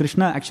times.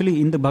 Krishna actually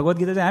in the Bhagavad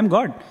Gita says, I am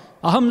God.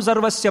 Aham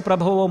sarvasya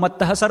prabhavo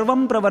mattaha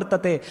sarvam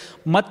pravartate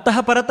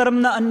mattaha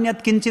parataram na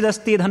anyat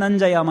kinchidasti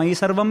dhananjaya mai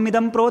sarvam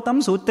midam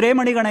protam sutre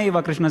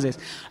maniganaiva. Krishna says.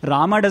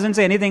 Rama doesn't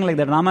say anything like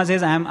that. Rama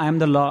says, I am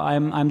the law, I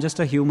am just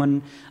a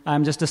human, I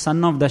am just a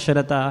son of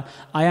Dasharatha,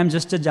 I am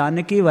just a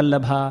Janaki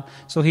Vallabha.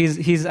 So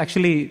he's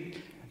actually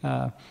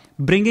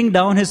bringing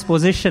down his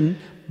position,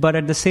 but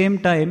at the same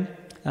time,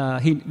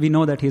 we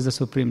know that he is the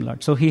Supreme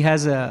Lord. So he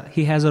has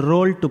a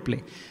role to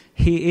play.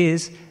 He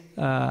is,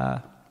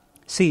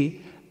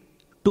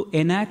 to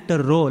enact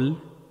a role,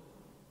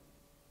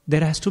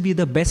 there has to be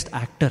the best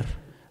actor.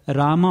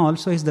 Rama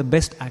also is the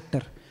best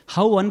actor.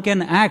 How one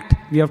can act,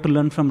 we have to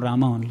learn from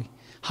Rama only.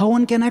 How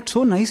one can act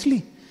so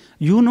nicely.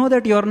 You know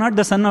that you are not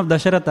the son of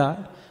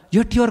Dasharatha,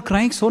 yet you are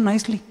crying so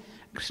nicely.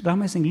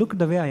 Rama is saying, look at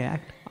the way I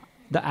act.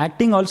 The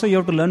acting also you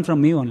have to learn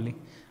from me only.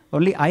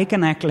 Only I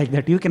can act like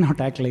that. You cannot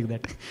act like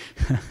that.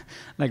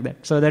 Like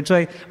that. So that's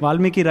why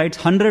Valmiki writes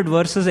 100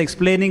 verses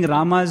explaining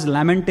Rama's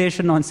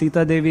lamentation on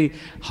Sita Devi,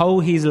 how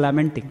he is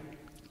lamenting.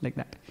 Like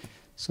that.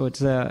 So it's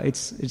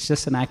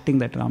just an acting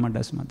that Rama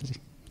does, Mataji.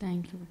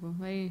 Thank you.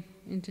 Very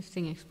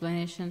interesting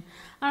explanation.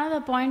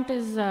 Another point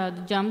is the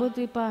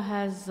Jambudvipa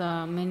has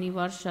many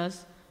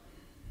varshas.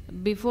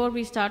 Before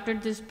we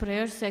started this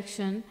prayer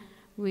section,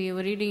 we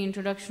were reading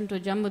Introduction to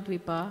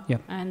Jambudvipa,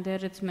 and there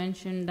it's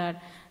mentioned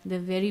that they're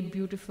very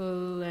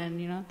beautiful,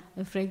 and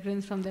the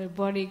fragrance from their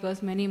body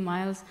goes many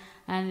miles,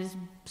 and it's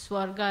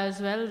Swarga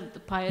as well, the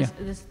pious,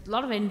 there's a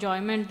lot of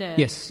enjoyment there.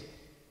 Yes.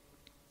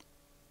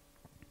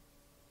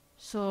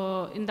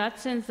 So in that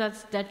sense,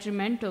 that's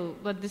detrimental,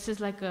 but this is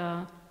like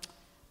a...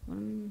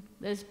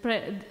 there's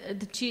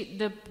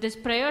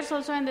prayers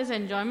also and there's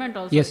enjoyment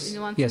also. Yes.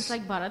 In one sense,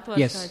 like Bharatvarsha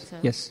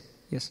itself.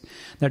 Yes.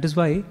 That is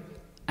why,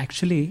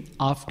 actually,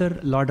 after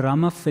Lord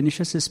Rama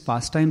finishes his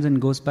pastimes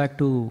and goes back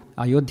to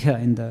Ayodhya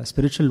in the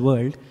spiritual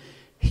world,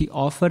 he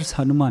offers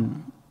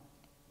Hanuman,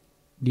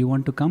 do you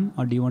want to come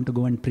or do you want to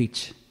go and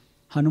preach?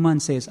 Hanuman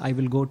says, I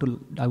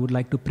would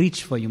like to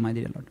preach for you, my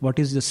dear Lord. What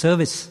is the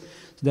service?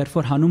 So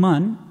therefore,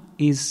 Hanuman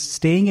is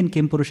staying in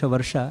Kimpurusha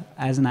Varsha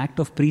as an act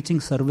of preaching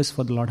service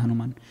for the Lord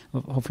Hanuman,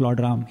 of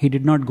Lord Ram. He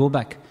did not go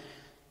back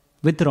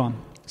with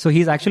Ram. So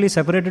he is actually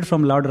separated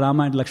from Lord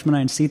Rama and Lakshmana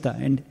and Sita.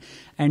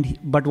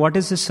 But what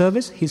is his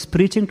service? He's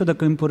preaching to the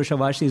Kimpurusha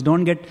Varshis.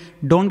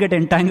 Don't get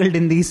entangled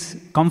in these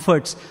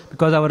comforts,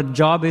 because our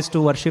job is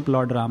to worship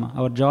Lord Rama.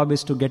 Our job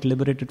is to get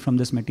liberated from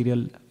this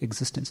material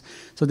existence.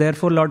 So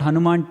therefore, Lord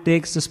Hanuman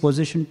takes this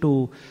position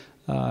to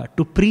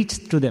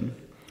preach to them.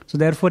 So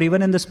therefore,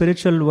 even in the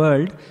spiritual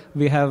world,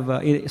 we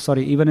have,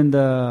 even in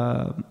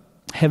the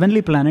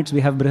heavenly planets,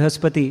 we have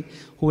Brihaspati,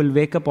 who will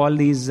wake up all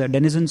these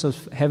denizens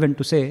of heaven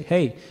to say,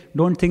 hey,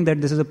 don't think that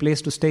this is a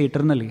place to stay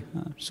eternally.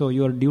 So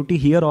your duty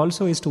here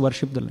also is to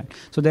worship the land.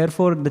 So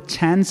therefore, the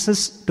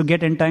chances to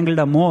get entangled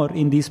are more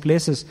in these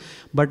places.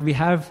 But we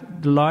have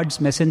the Lord's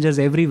messengers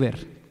everywhere.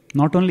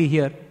 Not only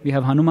here, we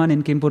have Hanuman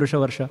in Kimpurusha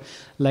Varsha.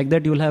 Like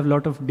that, you will have a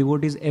lot of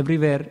devotees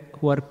everywhere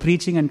who are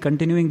preaching and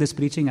continuing this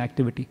preaching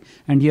activity.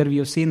 And here we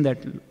have seen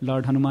that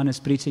Lord Hanuman is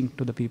preaching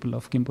to the people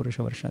of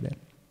Kimpurusha Varsha there.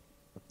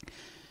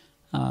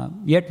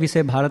 Yet we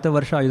say Bharata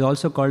Varsha is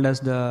also called as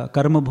the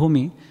Karma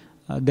Bhumi.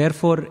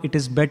 Therefore, it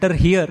is better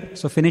here,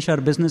 so finish our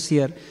business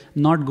here,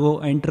 not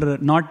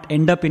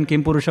end up in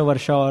Kimpurusha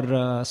Varsha or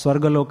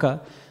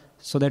Swargaloka,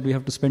 so that we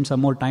have to spend some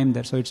more time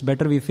there. So it's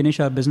better we finish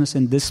our business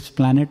in this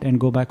planet and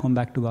go back home,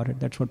 back to Godhead.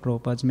 That's what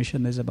Prabhupada's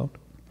mission is about.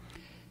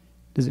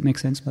 Does it make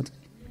sense, Mataji?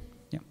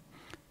 Yeah.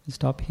 We'll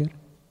stop here.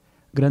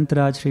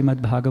 Grantaraj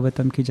Srimad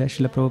Bhagavatam ki jai,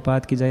 Srila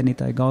Prabhupada ki jai,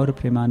 Nitai Gaur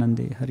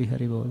Premanande, Hari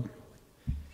Hari Bol.